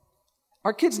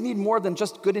 Our kids need more than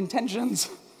just good intentions.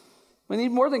 We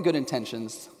need more than good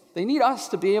intentions. They need us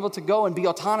to be able to go and be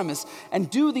autonomous and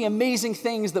do the amazing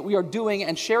things that we are doing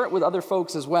and share it with other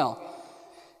folks as well.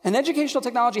 And educational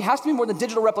technology has to be more than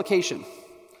digital replication.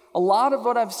 A lot of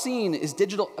what I've seen is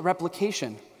digital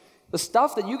replication. The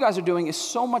stuff that you guys are doing is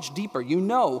so much deeper. You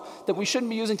know that we shouldn't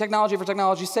be using technology for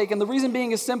technology's sake, and the reason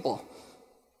being is simple.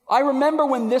 I remember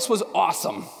when this was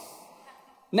awesome.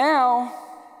 Now,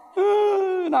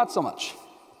 not so much.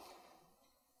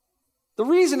 The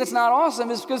reason it's not awesome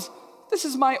is because this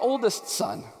is my oldest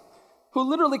son, who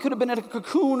literally could have been in a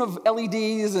cocoon of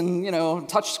LEDs and,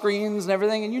 touch screens and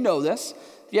everything, and you know this.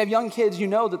 If you have young kids, you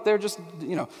know that they're just,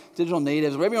 digital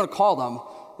natives, whatever you want to call them,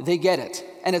 they get it.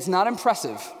 And it's not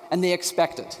impressive, and they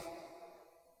expect it.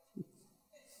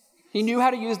 He knew how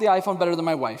to use the iPhone better than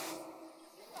my wife.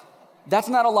 That's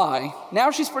not a lie.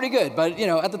 Now she's pretty good, but,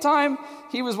 at the time,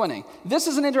 he was winning. This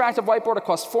is an interactive whiteboard. It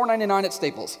costs $4.99 at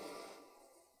Staples.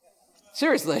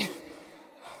 Seriously.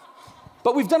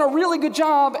 But we've done a really good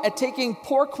job at taking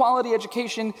poor quality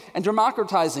education and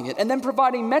democratizing it, and then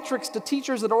providing metrics to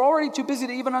teachers that are already too busy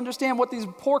to even understand what these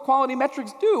poor quality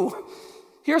metrics do.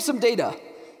 Here's some data.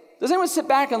 Does anyone sit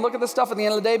back and look at this stuff at the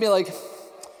end of the day and be like, I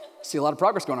see a lot of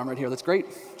progress going on right here, that's great.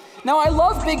 Now, I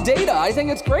love big data. I think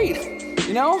it's great,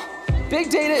 Big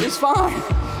data is fine.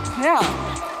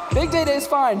 Yeah, big data is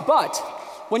fine, but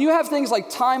when you have things like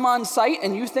time on site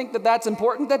and you think that that's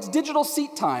important, that's digital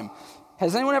seat time.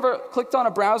 Has anyone ever clicked on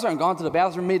a browser and gone to the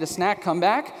bathroom, made a snack, come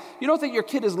back? You don't think your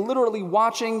kid is literally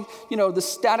watching, the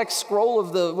static scroll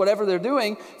of the whatever they're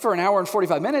doing for an hour and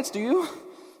 45 minutes, do you?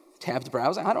 Tab the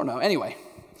browser? I don't know. Anyway,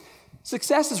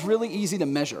 success is really easy to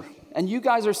measure. And you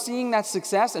guys are seeing that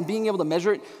success and being able to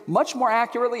measure it much more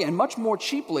accurately and much more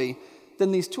cheaply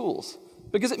than these tools.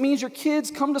 Because it means your kids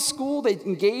come to school, they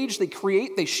engage, they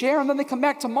create, they share, and then they come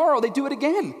back tomorrow, they do it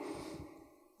again.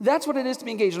 That's what it is to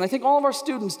be engaged. And I think all of our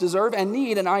students deserve and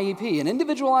need an IEP, an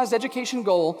individualized education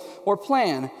goal or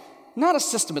plan, not a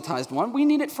systematized one. We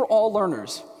need it for all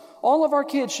learners. All of our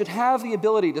kids should have the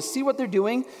ability to see what they're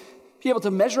doing, be able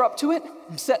to measure up to it,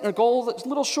 and set a goal that's a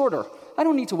little shorter. I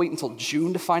don't need to wait until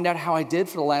June to find out how I did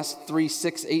for the last 3,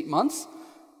 6, 8 months.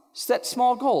 Set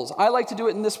small goals. I like to do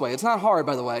it in this way. It's not hard,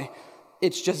 by the way.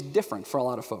 It's just different for a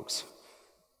lot of folks.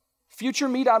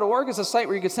 FutureMe.org is a site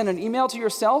where you can send an email to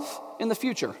yourself in the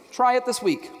future. Try it this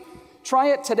week. Try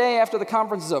it today after the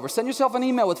conference is over. Send yourself an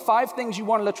email with 5 things you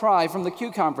wanted to try from the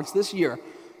Q conference this year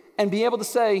and be able to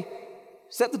say,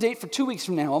 set the date for 2 weeks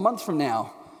from now, a month from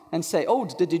now, and say, oh,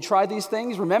 did you try these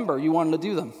things? Remember, you wanted to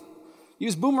do them.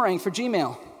 Use Boomerang for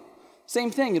Gmail.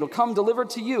 Same thing, it'll come delivered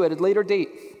to you at a later date.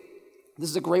 This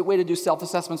is a great way to do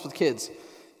self-assessments with kids.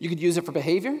 You could use it for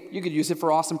behavior. You could use it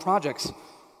for awesome projects.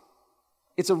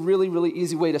 It's a really, really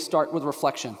easy way to start with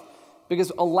reflection.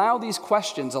 Because allow these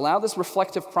questions, allow this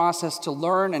reflective process to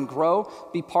learn and grow,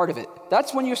 be part of it.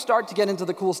 That's when you start to get into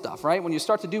the cool stuff, right? When you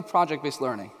start to do project-based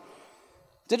learning.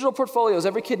 Digital portfolios,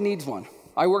 every kid needs one.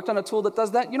 I worked on a tool that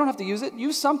does that. You don't have to use it.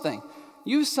 Use something.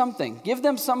 Use something. Give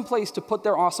them some place to put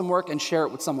their awesome work and share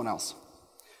it with someone else.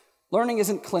 Learning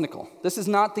isn't clinical. This is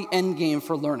not the end game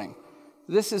for learning.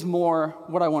 This is more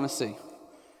what I want to see.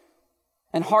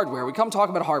 And hardware, we come talk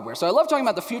about hardware. So I love talking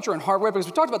about the future and hardware because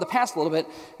we talked about the past a little bit,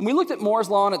 and we looked at Moore's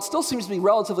Law, and it still seems to be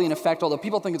relatively in effect, although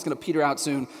people think it's going to peter out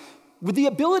soon. With the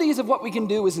abilities of what we can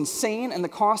do is insane, and the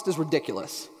cost is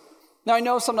ridiculous. Now, I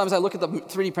know sometimes I look at the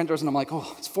 3D printers, and I'm like,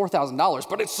 oh, it's $4,000,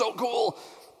 but it's so cool.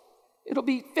 It'll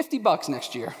be $50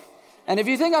 next year. And if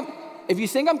you think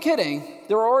I'm kidding,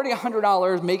 there are already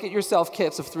 $100 make-it-yourself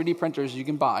kits of 3D printers you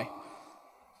can buy.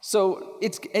 So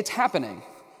it's happening.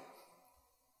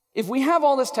 If we have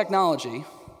all this technology,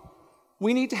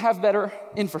 we need to have better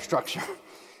infrastructure.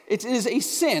 It is a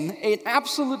sin, an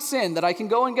absolute sin, that I can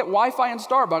go and get Wi-Fi in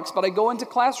Starbucks, but I go into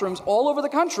classrooms all over the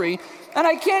country, and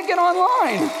I can't get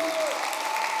online.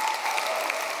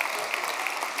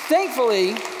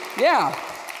 Thankfully,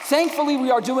 we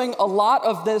are doing a lot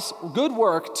of this good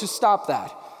work to stop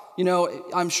that.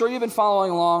 I'm sure you've been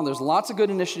following along. There's lots of good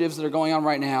initiatives that are going on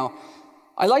right now.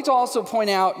 I like to also point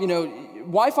out,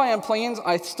 Wi-Fi on planes,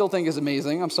 I still think is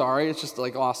amazing. I'm sorry, it's just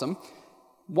awesome.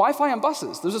 Wi-Fi on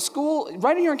buses. There's a school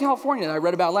right here in California that I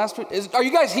read about last week. Are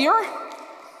you guys here?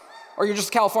 Or you're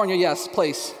just California, yes,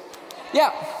 place?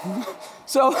 Yeah.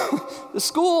 So the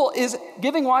school is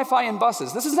giving Wi-Fi in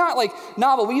buses. This is not like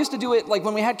novel. We used to do it like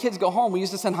when we had kids go home, we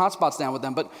used to send hotspots down with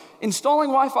them. But installing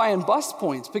Wi-Fi in bus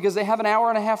points because they have an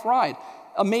hour-and-a-half ride,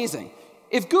 amazing.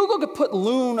 If Google could put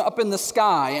Loon up in the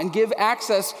sky and give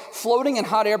access floating in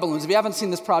hot air balloons, if you haven't seen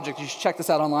this project, you should check this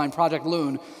out online, Project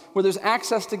Loon, where there's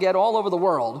access to get all over the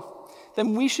world,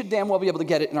 then we should damn well be able to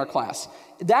get it in our class.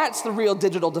 That's the real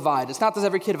digital divide. It's not does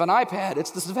every kid have an iPad,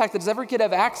 it's the fact that does every kid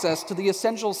have access to the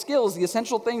essential skills, the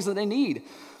essential things that they need.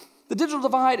 The digital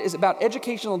divide is about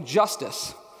educational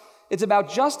justice. It's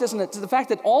about justice, and it's the fact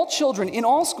that all children in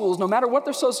all schools, no matter what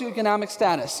their socioeconomic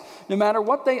status, no matter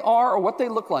what they are or what they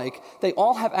look like, they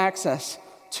all have access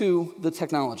to the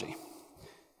technology.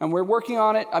 And we're working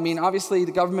on it. I mean, obviously,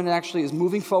 the government actually is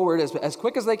moving forward as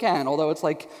quick as they can, although it's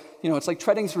like, it's like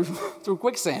treading through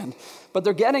quicksand. But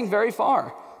they're getting very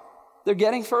far. They're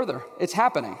getting further. It's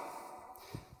happening.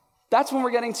 That's when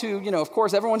we're getting to, of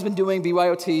course, everyone's been doing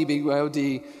BYOT,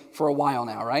 BYOD for a while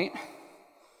now, right?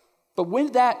 But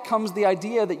with that comes the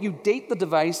idea that you date the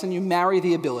device and you marry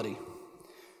the ability.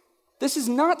 This is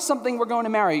not something we're going to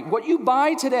marry. What you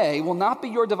buy today will not be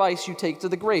your device you take to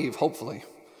the grave, hopefully.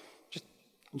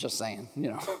 Just saying,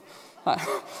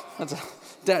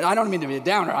 I don't mean to be a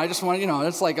downer. I just want,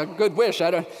 it's like a good wish.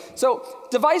 So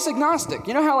device agnostic.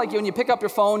 You know how like when you pick up your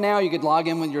phone now, you could log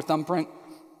in with your thumbprint,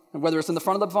 whether it's in the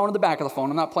front of the phone or the back of the phone.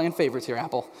 I'm not playing favorites here,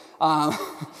 Apple.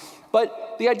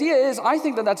 But the idea is, I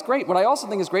think that that's great. What I also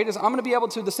think is great is I'm going to be able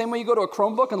to, the same way you go to a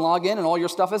Chromebook and log in and all your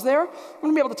stuff is there, I'm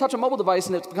going to be able to touch a mobile device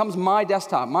and it becomes my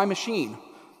desktop, my machine.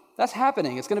 That's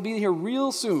happening. It's going to be here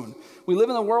real soon. We live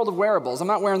in the world of wearables. I'm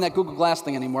not wearing that Google Glass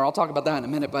thing anymore. I'll talk about that in a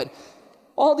minute. But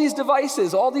all these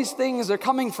devices, all these things are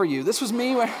coming for you. This was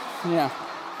me.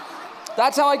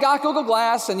 That's how I got Google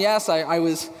Glass. And yes, I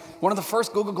was one of the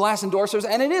first Google Glass endorsers.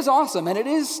 And it is awesome. And it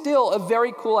is still a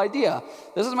very cool idea.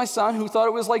 This is my son who thought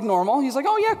it was like normal. He's like,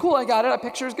 oh, yeah, cool. I got it. That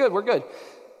picture is good. We're good.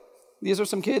 These are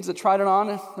some kids that tried it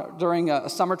on during a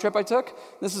summer trip I took.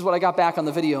 This is what I got back on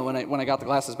the video when I got the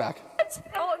glasses back.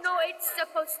 Oh, no, it's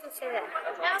supposed to say that.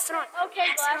 Astronaut. Okay,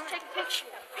 Glass, take a picture.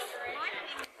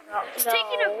 It's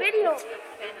taking a video.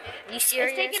 You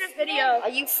serious? It's taking a video. Are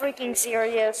you freaking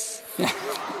serious? Yeah.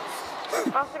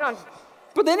 Off it on.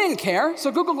 But they didn't care.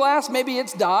 So Google Glass, maybe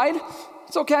it's died.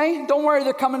 It's okay. Don't worry,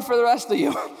 they're coming for the rest of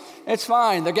you. It's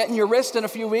fine. They're getting your wrist in a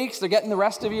few weeks. They're getting the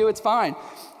rest of you. It's fine.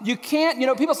 You can't,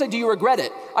 people say, do you regret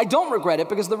it? I don't regret it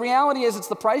because the reality is it's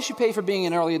the price you pay for being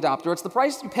an early adopter. It's the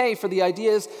price you pay for the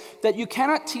ideas that you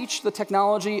cannot teach the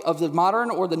technology of the modern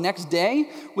or the next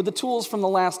day with the tools from the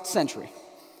last century.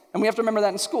 And we have to remember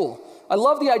that in school. I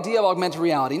love the idea of augmented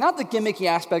reality, not the gimmicky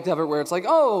aspect of it where it's like,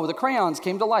 oh, the crayons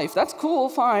came to life. That's cool,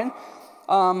 fine.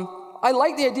 I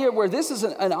like the idea where this is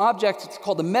an object, it's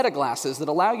called the meta glasses, that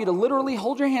allow you to literally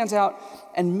hold your hands out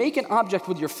and make an object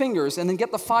with your fingers and then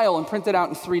get the file and print it out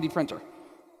in 3D printer.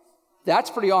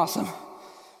 That's pretty awesome.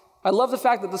 I love the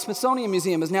fact that the Smithsonian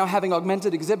Museum is now having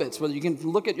augmented exhibits where you can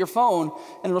look at your phone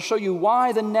and it'll show you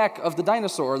why the neck of the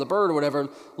dinosaur or the bird or whatever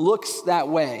looks that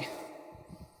way.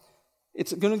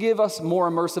 It's going to give us more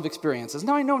immersive experiences.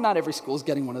 Now, I know not every school is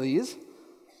getting one of these,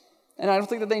 and I don't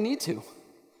think that they need to.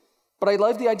 But I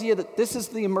love the idea that this is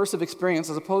the immersive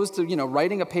experience as opposed to,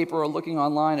 writing a paper or looking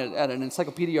online at an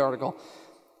encyclopedia article.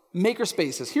 Maker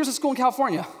spaces. Here's a school in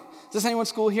California. Is this anyone's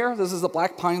school here? This is the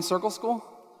Black Pine Circle School?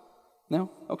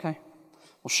 No? Okay.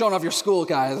 Well, showing off your school,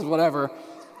 guys, whatever.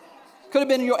 Could have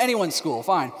been anyone's school,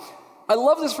 fine. I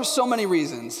love this for so many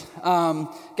reasons.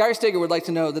 Gary Steger would like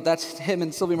to know that that's him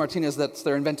and Sylvia Martinez, that's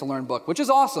their Invent to Learn book, which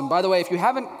is awesome. By the way, if you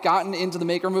haven't gotten into the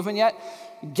maker movement yet,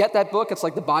 get that book. It's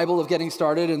like the Bible of getting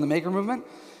started in the maker movement.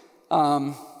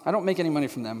 I don't make any money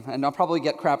from them, and I'll probably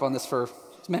get crap on this for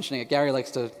mentioning it. Gary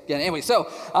likes to get it. Anyway, so,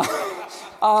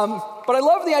 but I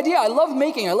love the idea. I love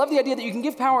making. I love the idea that you can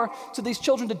give power to these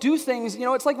children to do things.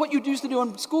 It's like what you used to do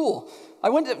in school.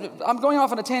 I'm going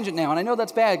off on a tangent now, and I know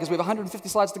that's bad because we have 150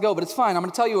 slides to go, but it's fine. I'm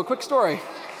going to tell you a quick story.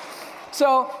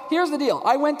 So here's the deal.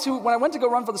 When I went to go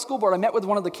run for the school board, I met with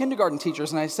one of the kindergarten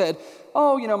teachers, and I said,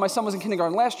 oh, my son was in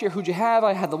kindergarten last year. Who'd you have?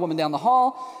 I had the woman down the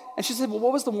hall. And she said, well,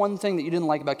 what was the one thing that you didn't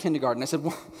like about kindergarten? I said,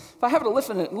 well, if I have to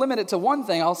limit it to one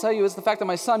thing, I'll tell you it's the fact that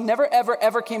my son never, ever,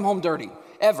 ever came home dirty.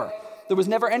 Ever. There was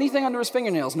never anything under his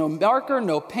fingernails. No marker,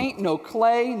 no paint, no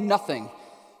clay, nothing.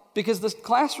 Because the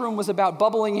classroom was about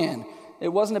bubbling in. It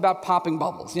wasn't about popping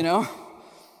bubbles, And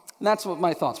that's what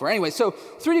my thoughts were. Anyway, so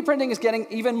 3D printing is getting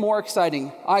even more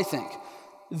exciting, I think.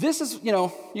 This is,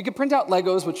 you can print out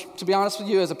Legos, which, to be honest with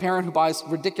you, as a parent who buys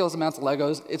ridiculous amounts of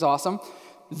Legos, it's awesome.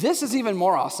 This is even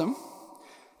more awesome.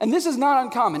 And this is not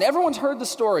uncommon. Everyone's heard the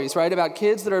stories, right, about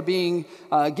kids that are being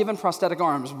given prosthetic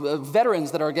arms,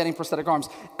 veterans that are getting prosthetic arms,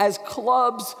 as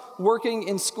clubs working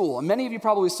in school. And many of you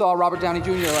probably saw Robert Downey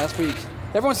Jr. last week.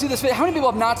 Everyone see this video? How many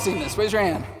people have not seen this? Raise your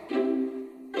hand.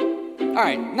 All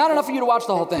right, not enough for you to watch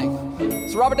the whole thing.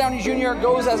 So Robert Downey Jr.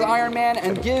 goes as Iron Man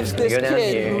and gives this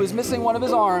kid who is missing one of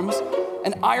his arms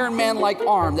an Iron Man-like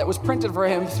arm that was printed for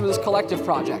him through this collective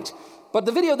project. But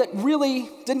the video that really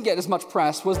didn't get as much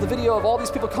press was the video of all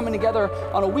these people coming together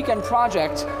on a weekend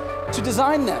project to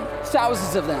design them,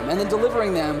 thousands of them, and then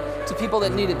delivering them to people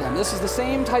that needed them. This is the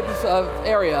same type of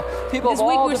area. People this of all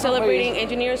week we're different celebrating ways.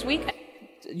 Engineers Week.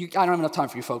 I don't have enough time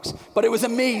for you folks, but it was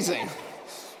amazing.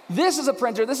 This is a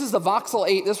printer. This is the Voxel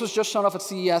 8. This was just shown off at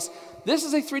CES. This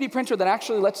is a 3D printer that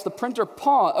actually lets the printer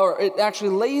pause, or it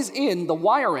actually lays in the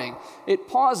wiring. It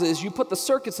pauses, you put the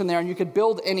circuits in there, and you could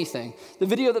build anything. The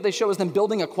video that they show is them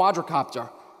building a quadricopter,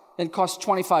 and it costs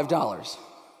 $25.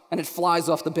 And it flies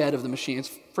off the bed of the machine.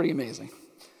 It's pretty amazing.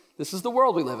 This is the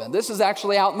world we live in. This is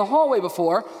actually out in the hallway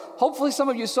before. Hopefully some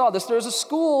of you saw this. There's a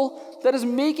school that is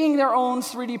making their own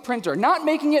 3D printer. Not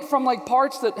making it from like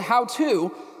parts that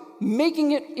how-to,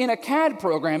 making it in a CAD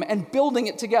program and building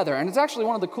it together. And it's actually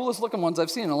one of the coolest looking ones I've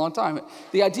seen in a long time.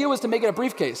 The idea was to make it a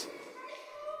briefcase.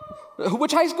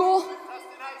 Which high school?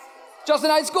 Justin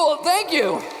High School. Thank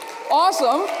you.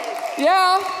 Awesome.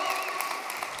 Yeah.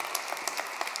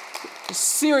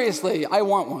 Seriously, I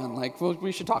want one. Like,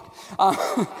 we should talk.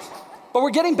 But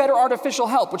we're getting better artificial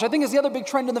help, which I think is the other big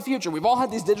trend in the future. We've all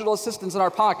had these digital assistants in our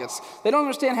pockets. They don't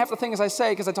understand half the things I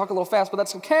say because I talk a little fast, but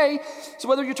that's okay. So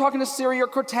whether you're talking to Siri or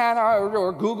Cortana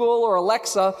or Google or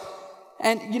Alexa,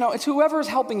 and you know, it's whoever is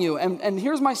helping you. And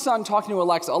here's my son talking to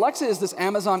Alexa. Alexa is this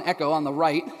Amazon Echo on the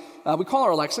right. We call her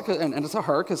Alexa, and it's a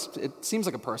her because it seems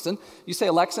like a person. You say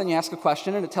Alexa and you ask a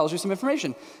question and it tells you some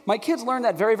information. My kids learn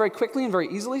that very, very quickly and very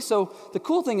easily. So the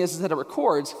cool thing is that it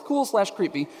records,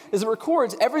 cool/creepy, is it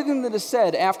records everything that is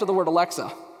said after the word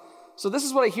Alexa. So this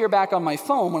is what I hear back on my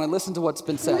phone when I listen to what's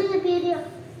been said. Wikipedia,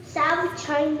 South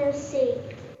China Sea.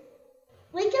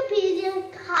 Wikipedia,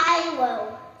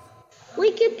 Cairo.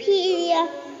 Wikipedia,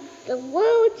 the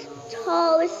world's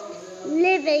tallest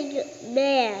living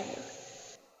man.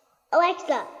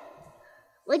 Alexa,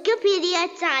 Wikipedia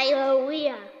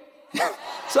diarrhea.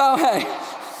 So, hey,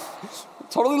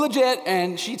 totally legit,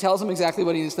 and she tells him exactly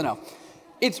what he needs to know.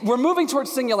 We're moving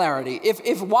towards singularity.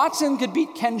 If Watson could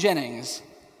beat Ken Jennings,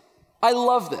 I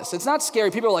love this. It's not scary.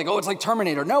 People are like, oh, it's like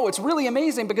Terminator. No, it's really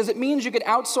amazing because it means you could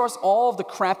outsource all of the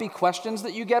crappy questions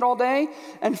that you get all day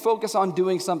and focus on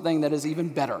doing something that is even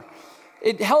better.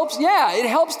 It helps, it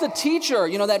helps the teacher,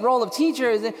 you know, that role of teacher,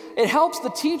 it helps the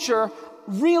teacher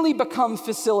really become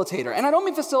facilitator. And I don't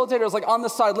mean facilitators like on the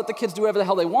side, let the kids do whatever the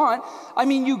hell they want. I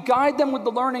mean, you guide them with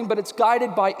the learning, but it's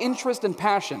guided by interest and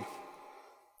passion.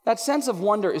 That sense of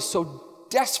wonder is so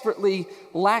desperately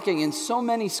lacking in so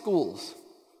many schools.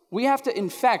 We have to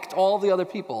infect all the other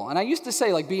people. And I used to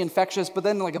say, like, be infectious, but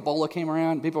then, like, Ebola came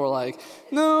around, and people were like,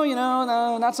 no,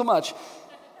 not so much.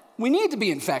 We need to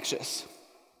be infectious.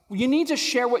 You need to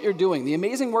share what you're doing. The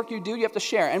amazing work you do, you have to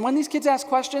share. And when these kids ask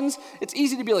questions, it's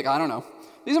easy to be like, I don't know.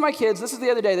 These are my kids. This is the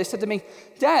other day. They said to me,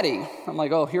 Daddy, I'm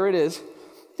like, oh, here it is.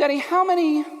 Daddy, how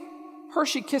many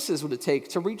Hershey Kisses would it take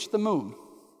to reach the moon?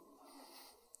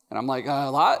 And I'm like, a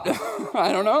lot?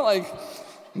 I don't know, like,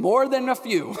 more than a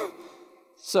few.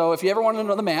 So if you ever want to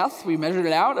know the math, we measured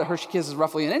it out. A Hershey Kiss is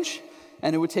roughly an inch,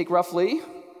 and it would take roughly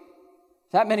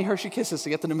that many Hershey Kisses to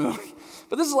get to the moon.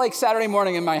 But this is like Saturday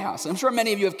morning in my house. I'm sure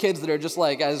many of you have kids that are just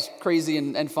like as crazy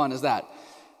and fun as that.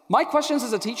 My questions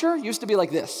as a teacher used to be like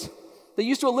this. They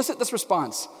used to elicit this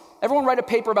response. Everyone write a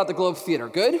paper about the Globe Theater.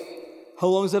 Good? How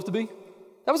long does it have to be?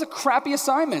 That was a crappy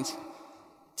assignment.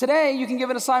 Today, you can give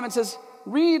an assignment that says,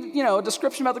 read, a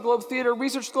description about the Globe Theater,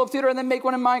 research the Globe Theater, and then make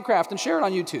one in Minecraft and share it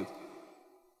on YouTube.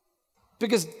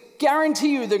 Because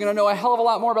guarantee you they're going to know a hell of a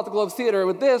lot more about the Globe Theater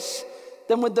with this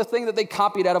than with the thing that they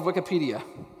copied out of Wikipedia.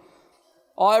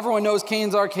 Oh, everyone knows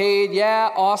Kane's Arcade.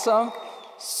 Yeah, awesome.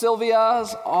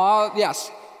 Sylvia's, yes.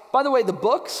 By the way, the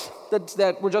books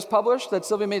that were just published, that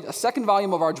Sylvia made, a second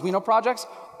volume of Arduino projects,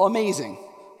 amazing.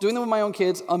 Doing them with my own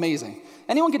kids, amazing.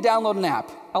 Anyone can download an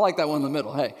app. I like that one in the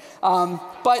middle, hey.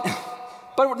 But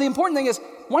the important thing is,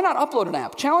 why not upload an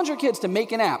app? Challenge your kids to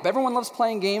make an app. Everyone loves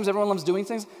playing games. Everyone loves doing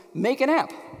things. Make an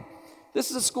app. This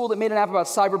is a school that made an app about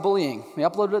cyberbullying. They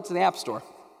uploaded it to the App Store.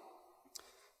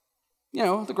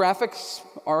 The graphics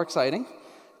are exciting,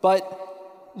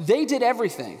 but they did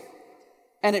everything.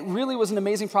 And it really was an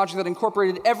amazing project that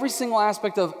incorporated every single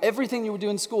aspect of everything you would do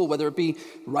in school, whether it be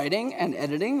writing and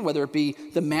editing, whether it be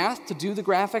the math to do the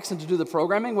graphics and to do the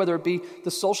programming, whether it be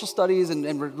the social studies and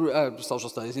social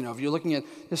studies, if you're looking at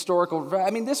historical,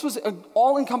 this was an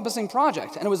all-encompassing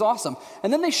project, and it was awesome.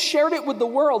 And then they shared it with the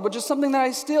world, which is something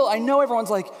that I know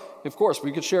everyone's like, of course,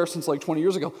 we could share since like 20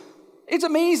 years ago. It's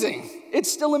amazing.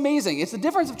 It's still amazing. It's the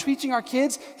difference of teaching our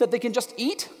kids that they can just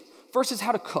eat versus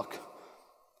how to cook.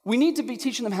 We need to be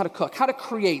teaching them how to cook, how to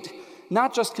create,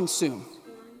 not just consume.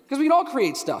 Because we can all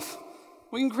create stuff.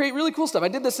 We can create really cool stuff. I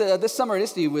did this this summer at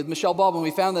ISTE with Michelle Baldwin.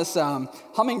 We found this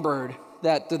hummingbird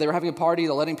that they were having a party,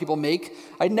 they're letting people make.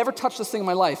 I'd never touched this thing in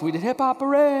my life. We did hip hop,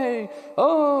 hooray!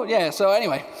 Oh, yeah, so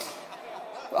anyway.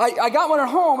 I got one at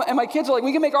home, and my kids are like,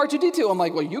 we can make R2-D2. I'm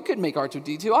like, well, you could make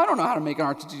R2-D2. I don't know how to make an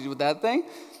R2-D2 with that thing.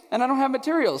 And I don't have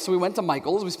materials. So we went to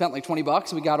Michael's. We spent like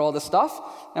 $20, and we got all this stuff,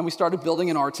 and we started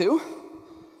building an R2.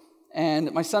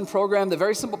 And my son programmed a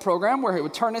very simple program where he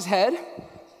would turn his head.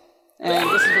 And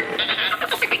this is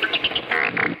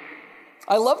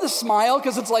I love the smile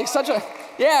because it's like such a,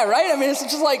 yeah, right? It's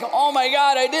just like, oh my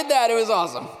God, I did that. It was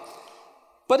awesome.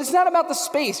 But it's not about the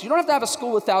space. You don't have to have a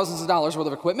school with thousands of dollars worth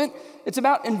of equipment. It's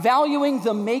about valuing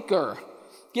the maker,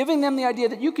 giving them the idea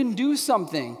that you can do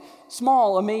something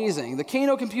small, amazing. The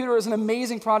Kano computer is an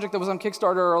amazing project that was on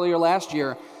Kickstarter earlier last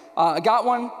year. I got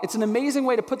one. It's an amazing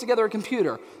way to put together a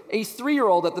computer. A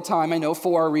 3-year-old at the time, I know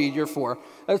 4, Reed, you're 4.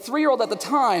 A 3-year-old at the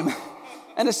time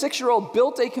and a 6-year-old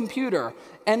built a computer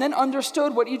and then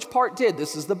understood what each part did.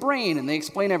 This is the brain, and they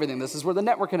explain everything. This is where the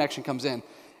network connection comes in.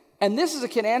 And this is a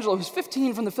kid, Angelo, who's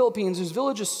 15 from the Philippines, whose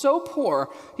village is so poor,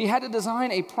 he had to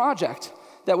design a project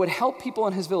that would help people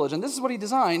in his village. And this is what he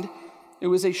designed. It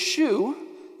was a shoe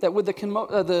that with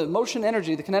the motion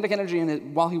energy, the kinetic energy in it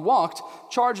while he walked,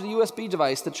 charged a USB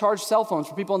device that charged cell phones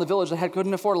for people in the village that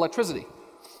couldn't afford electricity.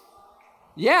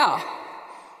 Yeah,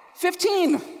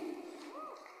 15.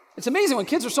 It's amazing when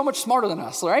kids are so much smarter than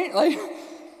us, right? Like,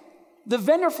 the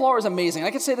vendor floor is amazing.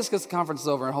 I can say this because the conference is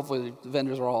over and hopefully the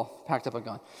vendors are all packed up and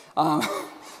gone.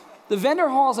 The vendor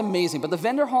hall is amazing, but the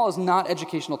vendor hall is not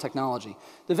educational technology.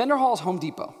 The vendor hall is Home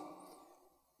Depot.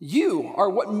 You are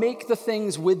what make the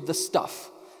things with the stuff.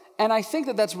 And I think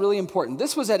that that's really important.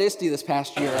 This was at ISTE this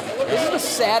past year. This is the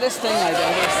saddest thing I've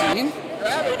ever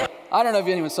seen. I don't know if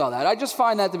anyone saw that. I just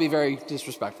find that to be very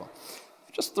disrespectful.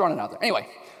 Just throwing it out there. Anyway,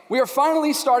 we are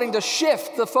finally starting to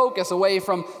shift the focus away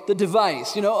from the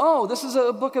device. Oh, this is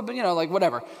a book of, like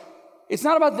whatever. It's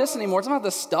not about this anymore. It's not about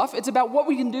the stuff. It's about what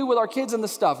we can do with our kids and the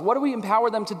stuff. What do we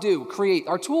empower them to do, create?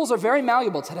 Our tools are very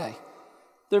malleable today.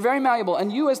 They're very malleable,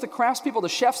 and you as the craftspeople, the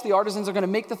chefs, the artisans are going to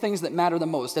make the things that matter the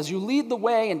most. As you lead the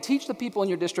way and teach the people in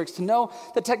your districts to know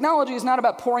that technology is not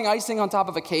about pouring icing on top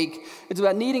of a cake. It's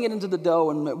about kneading it into the dough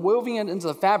and woven it into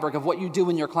the fabric of what you do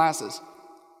in your classes.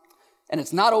 And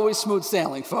it's not always smooth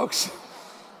sailing, folks.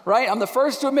 Right? I'm the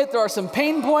first to admit there are some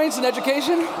pain points in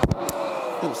education.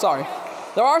 Oh, sorry.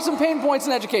 There are some pain points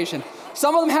in education.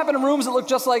 Some of them happen in rooms that look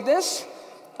just like this.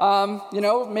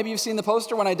 Maybe you've seen the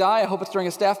poster, when I die, I hope it's during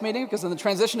a staff meeting, because then the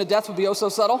transition to death would be oh so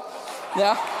subtle.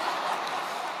 Yeah,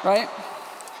 right?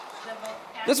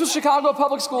 This was Chicago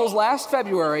Public Schools last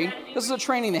February. This is a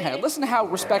training they had. Listen to how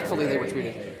respectfully they were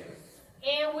treated.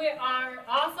 And we are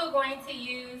also going to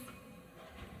use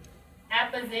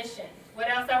apposition. What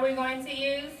else are we going to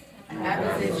use?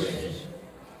 Apposition.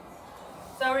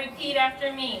 So repeat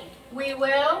after me. We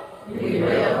will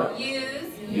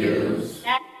use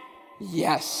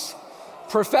Yes.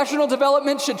 Professional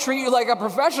development should treat you like a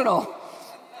professional.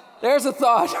 There's a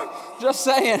thought. Just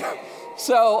saying.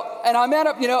 So, and I'm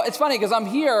at it's funny because I'm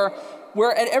here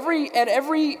where at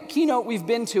every keynote we've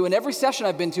been to and every session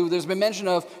I've been to, there's been mention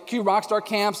of Q Rockstar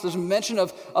camps, there's been mention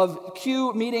of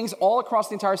Q meetings all across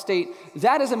the entire state.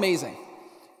 That is amazing.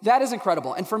 That is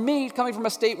incredible. And for me, coming from a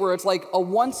state where it's like a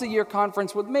once-a-year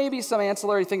conference with maybe some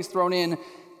ancillary things thrown in,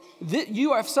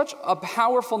 you have such a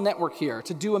powerful network here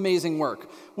to do amazing work.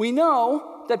 We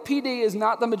know that PD is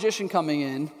not the magician coming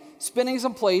in, spinning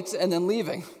some plates, and then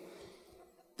leaving.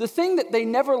 The thing that they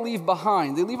never leave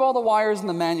behind, they leave all the wires and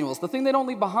the manuals. The thing they don't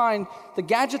leave behind, the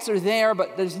gadgets are there,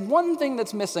 but there's one thing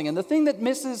that's missing. And the thing that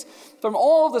misses from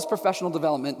all of this professional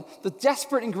development, the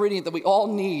desperate ingredient that we all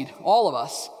need, all of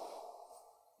us,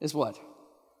 is what?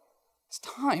 It's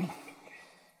time.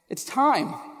 It's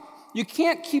time. You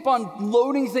can't keep on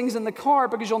loading things in the car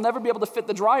because you'll never be able to fit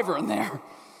the driver in there.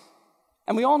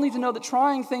 And we all need to know that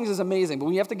trying things is amazing, but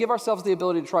we have to give ourselves the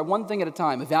ability to try one thing at a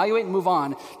time, evaluate and move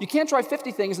on. You can't try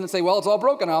 50 things and then say, well, it's all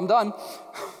broken, I'm done.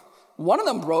 One of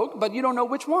them broke, but you don't know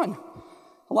which one.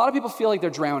 A lot of people feel like they're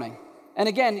drowning. And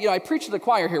again, I preach to the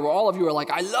choir here where all of you are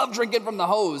like, I love drinking from the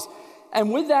hose.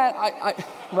 And with that,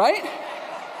 right?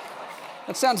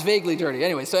 That sounds vaguely dirty.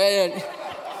 Anyway, so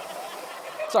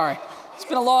sorry. It's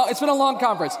been a long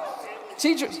conference.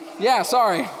 Teachers, yeah,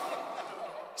 sorry.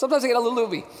 Sometimes I get a little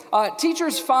loopy.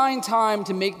 Teachers find time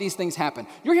to make these things happen.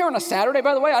 You're here on a Saturday,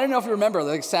 by the way. I didn't know if you remember,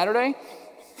 like Saturday,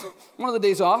 one of the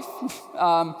days off.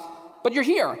 But you're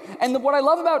here. And what I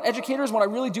love about educators, what I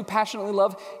really do passionately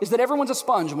love, is that everyone's a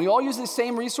sponge. And we all use the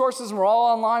same resources, and we're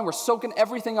all online. We're soaking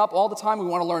everything up all the time. We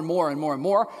want to learn more and more and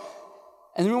more.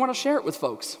 And then we want to share it with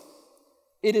folks.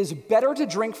 It is better to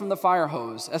drink from the fire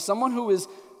hose. As someone who is,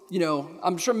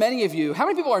 I'm sure many of you, how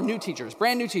many people are new teachers,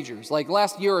 brand new teachers, like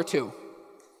last year or two?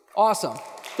 Awesome.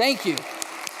 Thank you.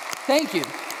 Thank you.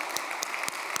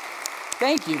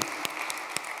 Thank you.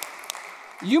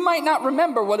 You might not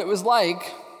remember what it was like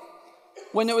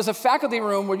when there was a faculty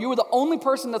room where you were the only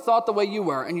person that thought the way you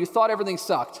were and you thought everything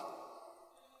sucked.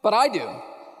 But I do.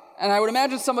 And I would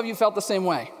imagine some of you felt the same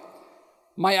way.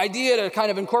 My idea to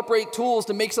kind of incorporate tools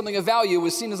to make something of value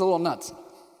was seen as a little nuts.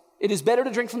 It is better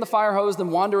to drink from the fire hose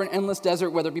than wander an endless desert,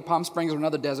 whether it be Palm Springs or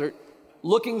another desert,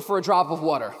 looking for a drop of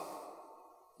water.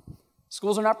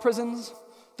 Schools are not prisons.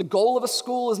 The goal of a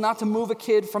school is not to move a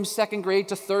kid from second grade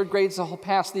to third grade so he'll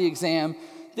pass the exam.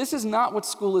 This is not what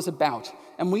school is about,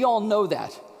 and we all know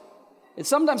that. It's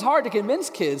sometimes hard to convince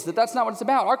kids that that's not what it's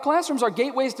about. Our classrooms are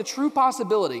gateways to true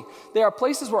possibility. They are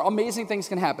places where amazing things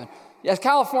can happen. As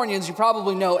Californians, you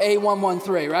probably know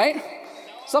A113, right?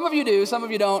 Some of you do, some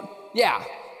of you don't. Yeah,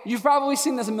 you've probably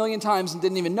seen this a million times and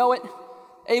didn't even know it.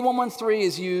 A113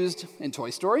 is used in Toy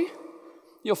Story.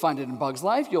 You'll find it in Bug's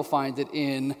Life. You'll find it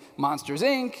in Monsters,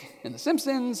 Inc., in The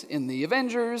Simpsons, in The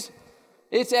Avengers.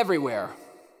 It's everywhere.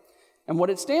 And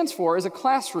what it stands for is a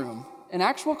classroom, an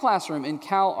actual classroom in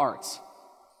Cal Arts,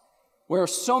 where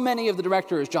so many of the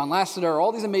directors, John Lasseter,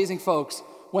 all these amazing folks,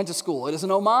 went to school. It is an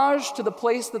homage to the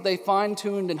place that they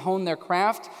fine-tuned and honed their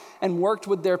craft and worked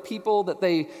with their people that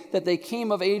they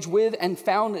came of age with and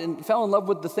found and fell in love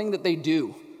with the thing that they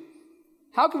do.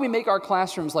 How can we make our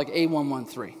classrooms like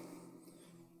A113?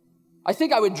 I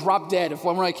think I would drop dead if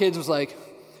one of my kids was like,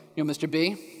 Mr.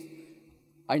 B,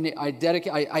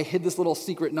 I hid this little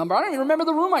secret number. I don't even remember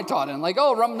the room I taught in. Like,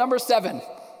 room number 7.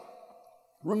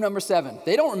 Room number 7.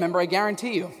 They don't remember, I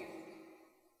guarantee you.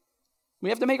 We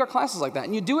have to make our classes like that.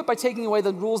 And you do it by taking away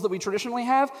the rules that we traditionally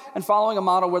have and following a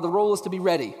model where the rule is to be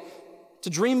ready,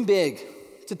 to dream big,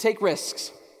 to take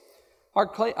risks. Our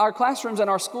classrooms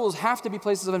and our schools have to be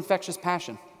places of infectious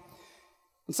passion.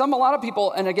 And a lot of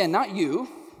people, and again, not you,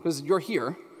 because you're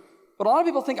here, but a lot of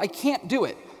people think I can't do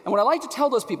it. And what I like to tell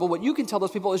those people, what you can tell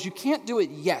those people, is you can't do it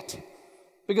yet.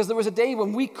 Because there was a day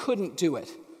when we couldn't do it.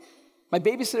 My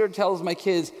babysitter tells my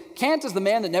kids, can't is the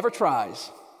man that never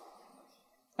tries.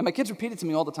 And my kids repeat it to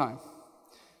me all the time.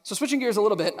 So switching gears a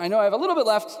little bit, I know I have a little bit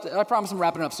left. I promise I'm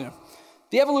wrapping it up soon.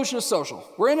 The evolution of social.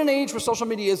 We're in an age where social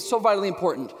media is so vitally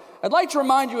important. I'd like to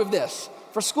remind you of this.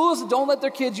 For schools that don't let their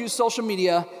kids use social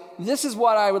media, this is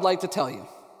what I would like to tell you.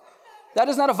 That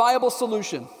is not a viable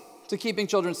solution to keeping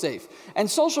children safe.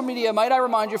 And social media, might I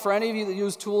remind you, for any of you that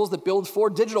use tools that build 4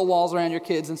 digital walls around your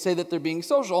kids and say that they're being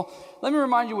social, let me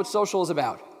remind you what social is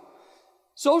about.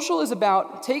 Social is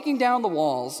about taking down the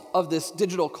walls of this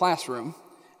digital classroom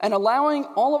and allowing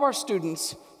all of our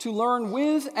students to learn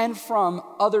with and from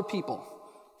other people,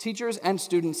 teachers and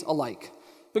students alike.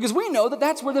 Because we know that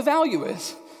that's where the value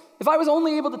is. If I was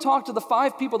only able to talk to the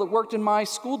 5 people that worked in my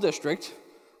school district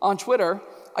on Twitter,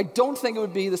 I don't think it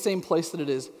would be the same place that it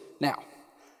is now.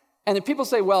 And if people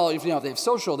say, well, if they have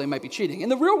social, they might be cheating. In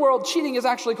the real world, cheating is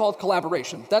actually called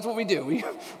collaboration. That's what we do.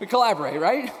 We collaborate,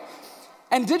 right?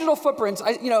 And digital footprints,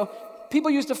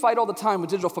 people used to fight all the time with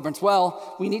digital footprints.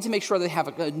 Well, we need to make sure they have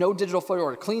a no digital footprint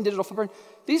or a clean digital footprint.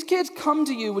 These kids come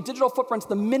to you with digital footprints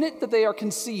the minute that they are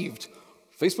conceived.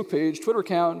 Facebook page, Twitter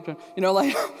account,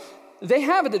 they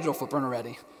have a digital footprint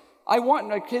already. I want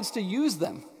my kids to use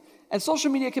them. And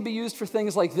social media can be used for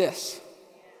things like this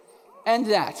and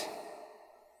that.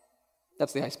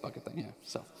 That's the ice bucket thing, yeah.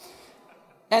 So,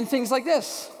 and things like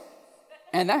this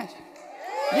and that.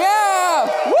 Yeah!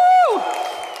 Woo!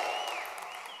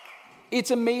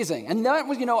 It's amazing. And that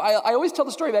was, I always tell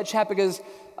the story about chat because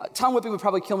Tom Whitby would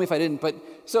probably kill me if I didn't. But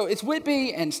so it's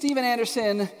Whitby and Steven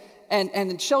Anderson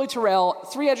and Shelley Terrell,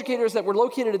 3 educators that were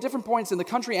located at different points in the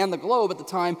country and the globe at the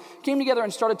time, came together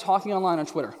and started talking online on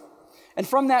Twitter. And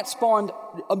from that spawned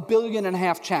 1.5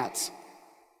 billion chats.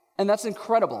 And that's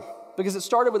incredible, because it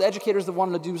started with educators that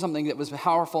wanted to do something that was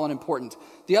powerful and important.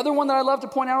 The other one that I love to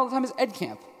point out all the time is Ed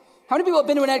Camp. How many people have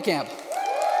been to an Ed Camp?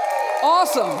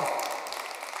 Awesome.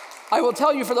 I will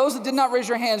tell you, for those that did not raise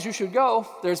your hands, you should go.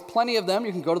 There's plenty of them.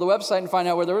 You can go to the website and find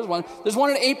out where there is one. There's one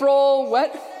in April,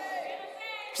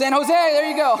 San Jose, there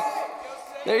you go.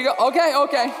 There you go.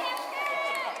 Okay.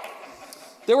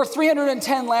 There were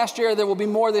 310 last year. There will be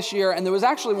more this year. And there was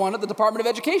actually one at the Department of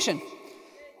Education.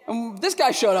 And this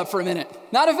guy showed up for a minute.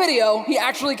 Not a video. He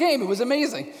actually came. It was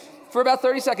amazing. For about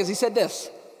 30 seconds, he said this.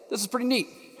 This is pretty neat.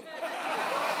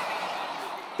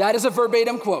 That is a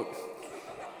verbatim quote.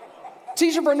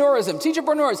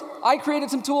 Teacherpreneurism. I created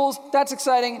some tools. That's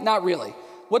exciting. Not really.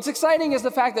 What's exciting is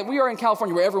the fact that we are in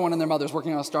California where everyone and their mother is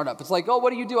working on a startup. It's like, oh,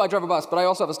 what do you do? I drive a bus, but I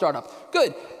also have a startup.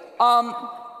 Good.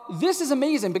 This is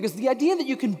amazing because the idea that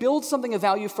you can build something of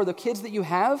value for the kids that you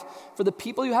have, for the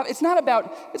people you have, it's not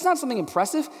something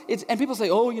impressive. And people say,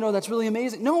 oh, that's really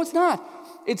amazing. No, it's not.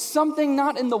 It's something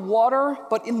not in the water,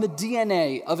 but in the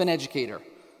DNA of an educator.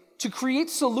 To create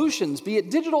solutions, be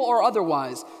it digital or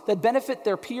otherwise, that benefit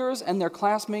their peers and their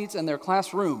classmates and their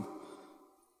classroom.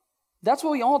 That's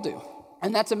what we all do.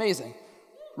 And that's amazing.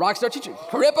 Rockstar teacher,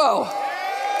 Carippo.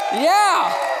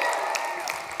 Yeah.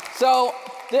 So,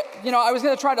 I was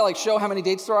going to try to show how many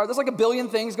dates there are. There's like 1 billion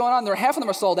things going on. Half of them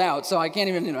are sold out, so I can't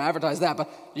even advertise that. But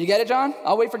you get it, John?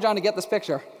 I'll wait for John to get this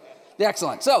picture.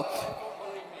 Excellent. So,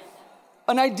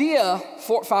 an idea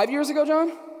 5 years ago,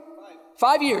 John?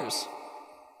 5 years.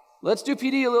 Let's do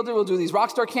PD a little bit. We'll do these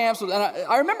rockstar camps. And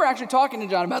I remember actually talking to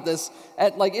John about this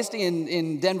at ISTE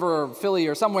in Denver or Philly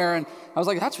or somewhere. And I was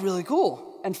like, that's really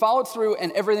cool. And followed through,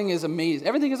 and everything is amazing.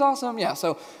 Everything is awesome. Yeah,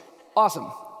 so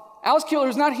awesome. Alice Keeler,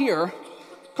 who's not here,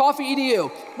 Coffee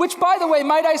EDU, which, by the way,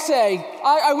 might I say,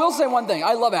 I will say one thing.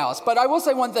 I love Alice, but I will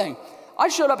say one thing. I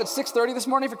showed up at 6:30 this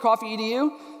morning for Coffee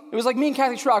EDU. It was like me and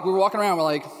Kathy Schrock. We were walking around. We're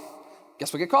like,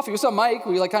 guess we'll get coffee. What's up, Mike?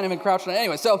 We kind of been crouched on it.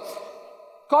 Anyway, so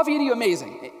Coffee EDU,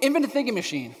 amazing. Infinite Thinking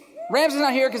Machine. Rams is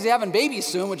not here because he's having babies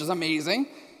soon, which is amazing.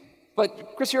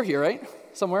 But Chris, you're here, right?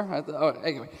 Somewhere?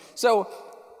 Anyway. So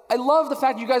I love the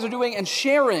fact you guys are doing and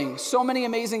sharing so many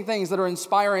amazing things that are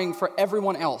inspiring for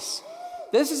everyone else.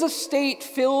 This is a state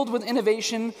filled with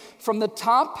innovation from the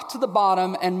top to the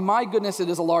bottom, and my goodness, it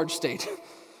is a large state.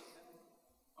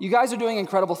 You guys are doing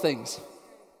incredible things.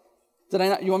 Did I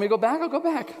not? You want me to go back? I'll go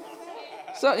back.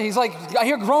 So he's like, I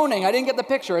hear groaning. I didn't get the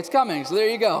picture. It's coming. So there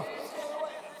you go.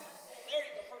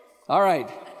 All right.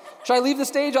 Should I leave the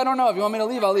stage? I don't know. If you want me to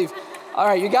leave, I'll leave. All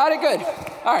right. You got it? Good.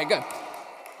 All right. Good.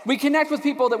 We connect with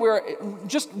people that we're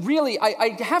just really,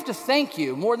 I have to thank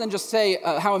you more than just say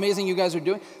how amazing you guys are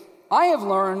doing. I have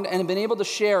learned and been able to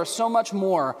share so much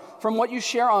more from what you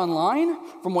share online,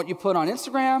 from what you put on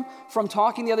Instagram, from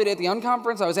talking the other day at the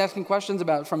Unconference. I was asking questions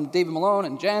from David Malone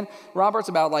and Jen Roberts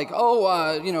about if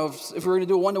we're going to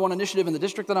do a one-to-one initiative in the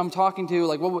district that I'm talking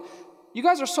to, you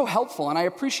guys are so helpful, and I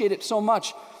appreciate it so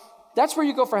much. That's where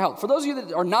you go for help. For those of you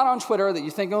that are not on Twitter, that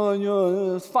you think,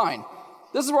 it's fine.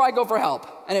 This is where I go for help.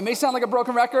 And it may sound like a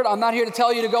broken record. I'm not here to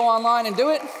tell you to go online and do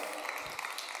it.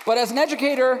 But as an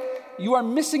educator, you are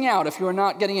missing out if you are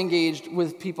not getting engaged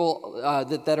with people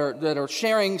that are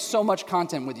sharing so much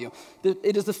content with you.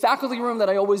 It is the faculty room that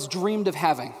I always dreamed of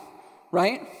having,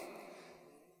 right?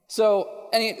 So,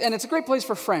 and it's a great place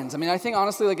for friends. I mean, I think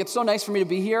honestly, it's so nice for me to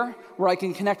be here where I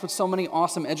can connect with so many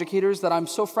awesome educators that I'm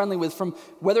so friendly with, from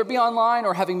whether it be online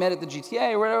or having met at the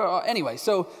GTA or whatever. Anyway,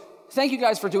 so thank you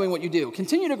guys for doing what you do.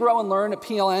 Continue to grow and learn at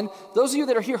PLN. Those of you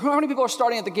that are here, how many people are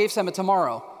starting at the GAFE Summit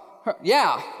tomorrow?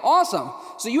 Yeah, awesome.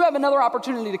 So you have another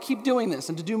opportunity to keep doing this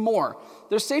and to do more.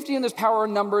 There's safety and there's power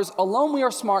in numbers. Alone we are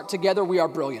smart, together we are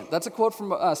brilliant. That's a quote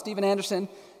from Steven Anderson.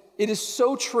 It is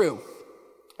so true.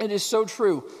 It is so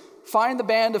true. Find the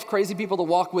band of crazy people to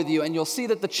walk with you, and you'll see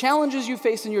that the challenges you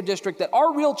face in your district that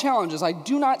are real challenges. I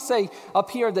do not say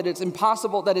up here that it's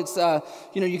impossible, that it's,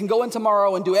 you can go in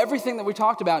tomorrow and do everything that we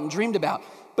talked about and dreamed about,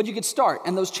 but you could start.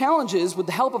 And those challenges, with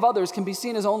the help of others, can be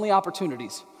seen as only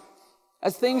opportunities,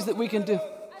 as things that we can do.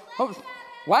 Oh,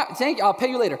 wow, thank you. I'll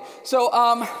pay you later. So,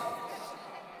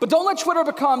 but don't let Twitter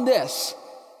become this.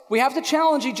 We have to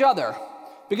challenge each other,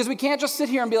 because we can't just sit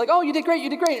here and be like, oh, you did great, you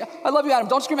did great. I love you, Adam.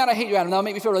 Don't scream out, I hate you, Adam. That'll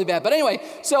make me feel really bad. But anyway,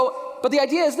 but the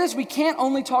idea is this. We can't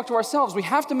only talk to ourselves. We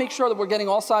have to make sure that we're getting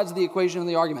all sides of the equation and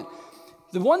the argument.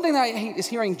 The one thing that I hate is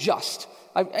hearing just.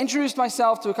 I've introduced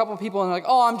myself to a couple of people and they're like,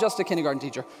 oh, I'm just a kindergarten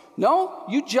teacher. No,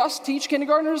 you just teach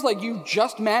kindergartners? You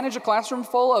just manage a classroom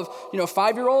full of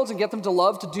 5-year-olds and get them to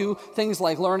love to do things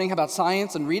like learning about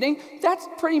science and reading? That's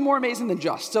pretty more amazing than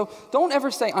just. So don't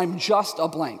ever say, I'm just a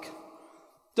blank.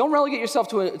 Don't relegate yourself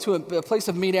to a place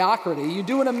of mediocrity. You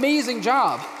do an amazing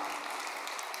job.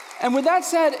 And with that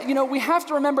said, we have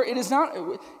to remember it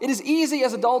is easy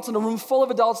as adults in a room full of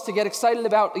adults to get excited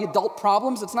about adult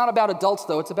problems. It's not about adults,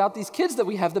 though. It's about these kids that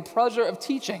we have the pleasure of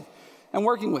teaching and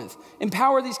working with.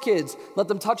 Empower these kids. Let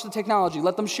them touch the technology.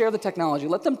 Let them share the technology.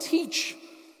 Let them teach.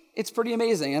 It's pretty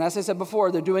amazing. And as I said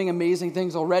before, they're doing amazing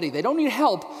things already. They don't need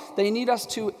help. They need us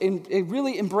to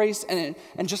really embrace and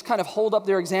just kind of hold up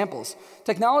their examples.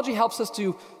 Technology helps us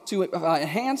to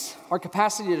enhance our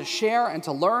capacity to share and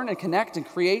to learn and connect and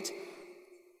create.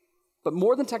 But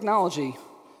more than technology,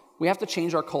 we have to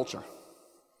change our culture.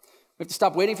 We have to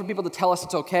stop waiting for people to tell us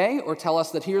it's okay or tell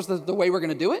us that here's the way we're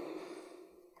going to do it.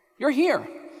 You're here.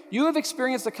 You have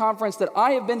experienced a conference that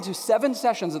I have been to 7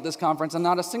 sessions at this conference, and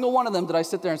not a single one of them did I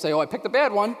sit there and say, oh, I picked a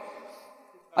bad one.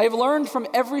 I have learned from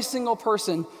every single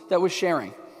person that was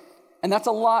sharing. And that's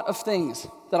a lot of things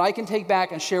that I can take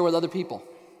back and share with other people.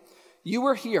 You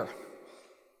were here.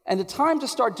 And the time to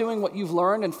start doing what you've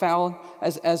learned and found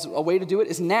as a way to do it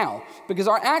is now, because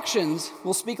our actions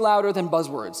will speak louder than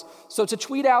buzzwords. So to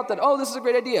tweet out that, oh, this is a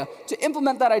great idea, to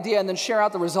implement that idea and then share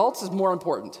out the results is more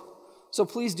important. So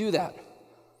please do that.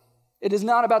 It is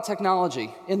not about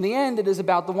technology. In the end, it is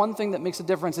about the one thing that makes a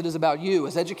difference. It is about you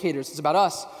as educators. It's about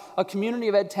us, a community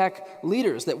of ed tech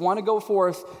leaders that want to go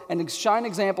forth and shine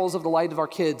examples of the light of our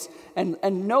kids. And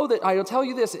know that, I will tell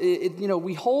you this,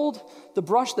 we hold the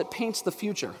brush that paints the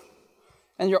future.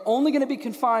 And you're only going to be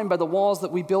confined by the walls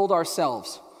that we build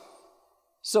ourselves.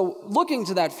 So looking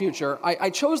to that future,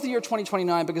 I chose the year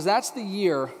 2029 because that's the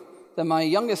year that my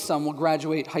youngest son will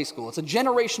graduate high school. It's a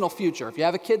generational future. If you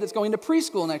have a kid that's going to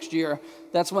preschool next year,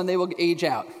 that's when they will age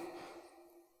out.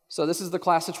 So this is the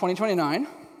class of 2029.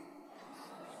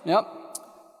 Yep.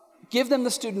 Give them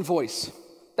the student voice.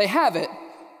 They have it,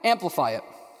 amplify it.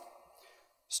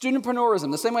 Studentpreneurism,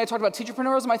 the same way I talked about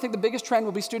teacherpreneurism, I think the biggest trend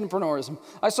will be studentpreneurism.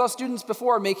 I saw students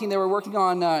before they were working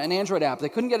on an Android app. They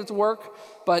couldn't get it to work,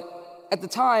 but at the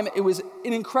time, it was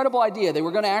an incredible idea. They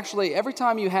were going to actually, every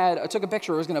time you took a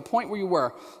picture, it was going to point where you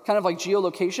were, kind of like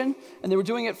geolocation, and they were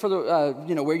doing it for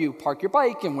the, where you park your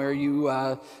bike and where you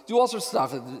do all sorts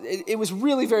of stuff. It was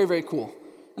really very, very cool.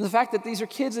 And the fact that these are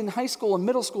kids in high school and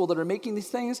middle school that are making these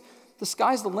things, the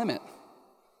sky's the limit.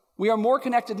 We are more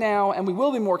connected now, and we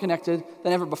will be more connected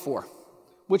than ever before,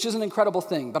 which is an incredible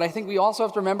thing. But I think we also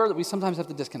have to remember that we sometimes have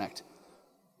to disconnect.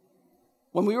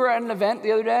 When we were at an event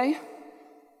the other day,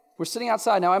 we're sitting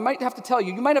outside. Now, I might have to tell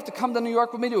you, you might have to come to New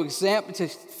York with me to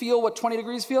feel what 20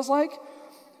 degrees feels like.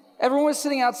 Everyone was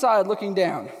sitting outside looking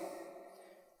down.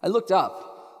 I looked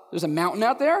up. There's a mountain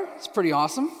out there. It's pretty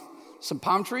awesome. Some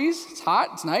palm trees. It's hot.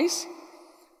 It's nice.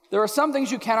 There are some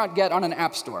things you cannot get on an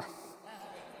app store.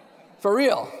 For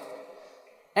real.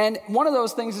 And one of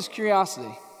those things is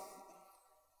curiosity.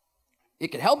 It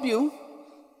can help you,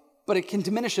 but it can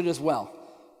diminish it as well.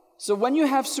 So when you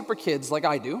have super kids like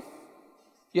I do,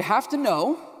 you have to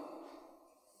know,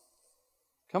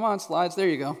 come on slides, there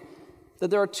you go,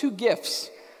 that there are 2 gifts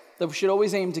that we should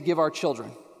always aim to give our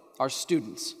children, our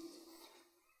students.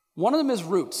 One of them is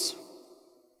roots.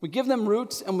 We give them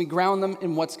roots and we ground them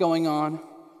in what's going on.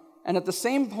 And at the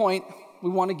same point, we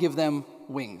want to give them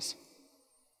wings.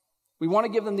 We want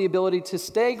to give them the ability to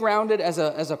stay grounded as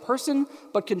a person,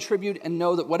 but contribute and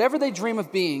know that whatever they dream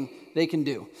of being, they can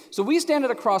do. So we stand at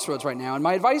a crossroads right now, and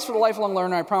my advice for the lifelong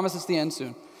learner, I promise it's the end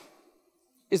soon,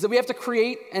 is that we have to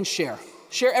create and share.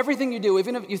 Share everything you do.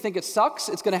 Even if you think it sucks,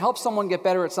 it's going to help someone get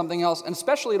better at something else, and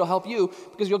especially it'll help you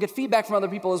because you'll get feedback from other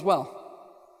people as well.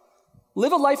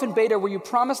 Live a life in beta where you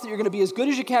promise that you're going to be as good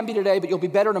as you can be today, but you'll be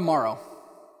better tomorrow.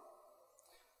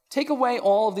 Take away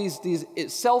all of these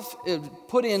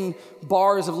self-put-in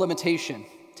bars of limitation.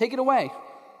 Take it away,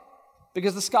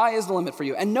 because the sky is the limit for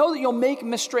you. And know that you'll make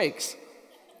mistakes.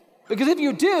 Because if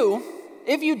you do,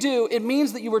 it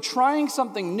means that you were trying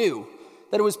something new,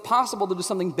 that it was possible to do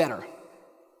something better.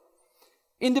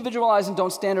 Individualize and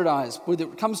don't standardize, whether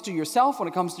it comes to yourself, when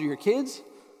it comes to your kids.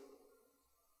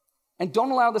 And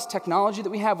don't allow this technology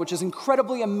that we have, which is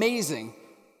incredibly amazing,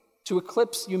 to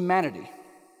eclipse humanity.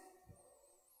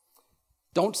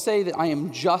 Don't say that I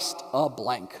am just a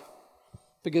blank,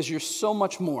 because you're so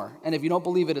much more. And if you don't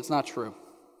believe it, it's not true.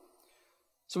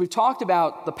 So we've talked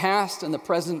about the past and the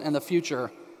present and the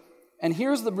future. And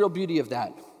here's the real beauty of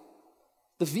that.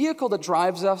 The vehicle that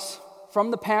drives us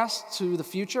from the past to the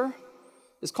future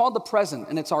is called the present,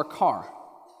 and it's our car.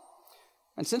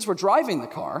 And since we're driving the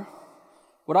car,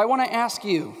 what I want to ask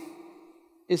you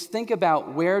is think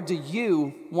about, where do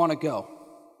you want to go?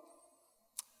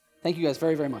 Thank you guys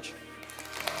very, very much.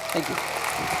 Thank you.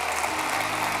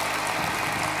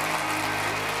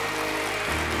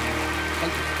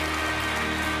 Thank you.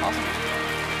 Awesome.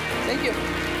 Thank you.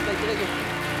 Thank you.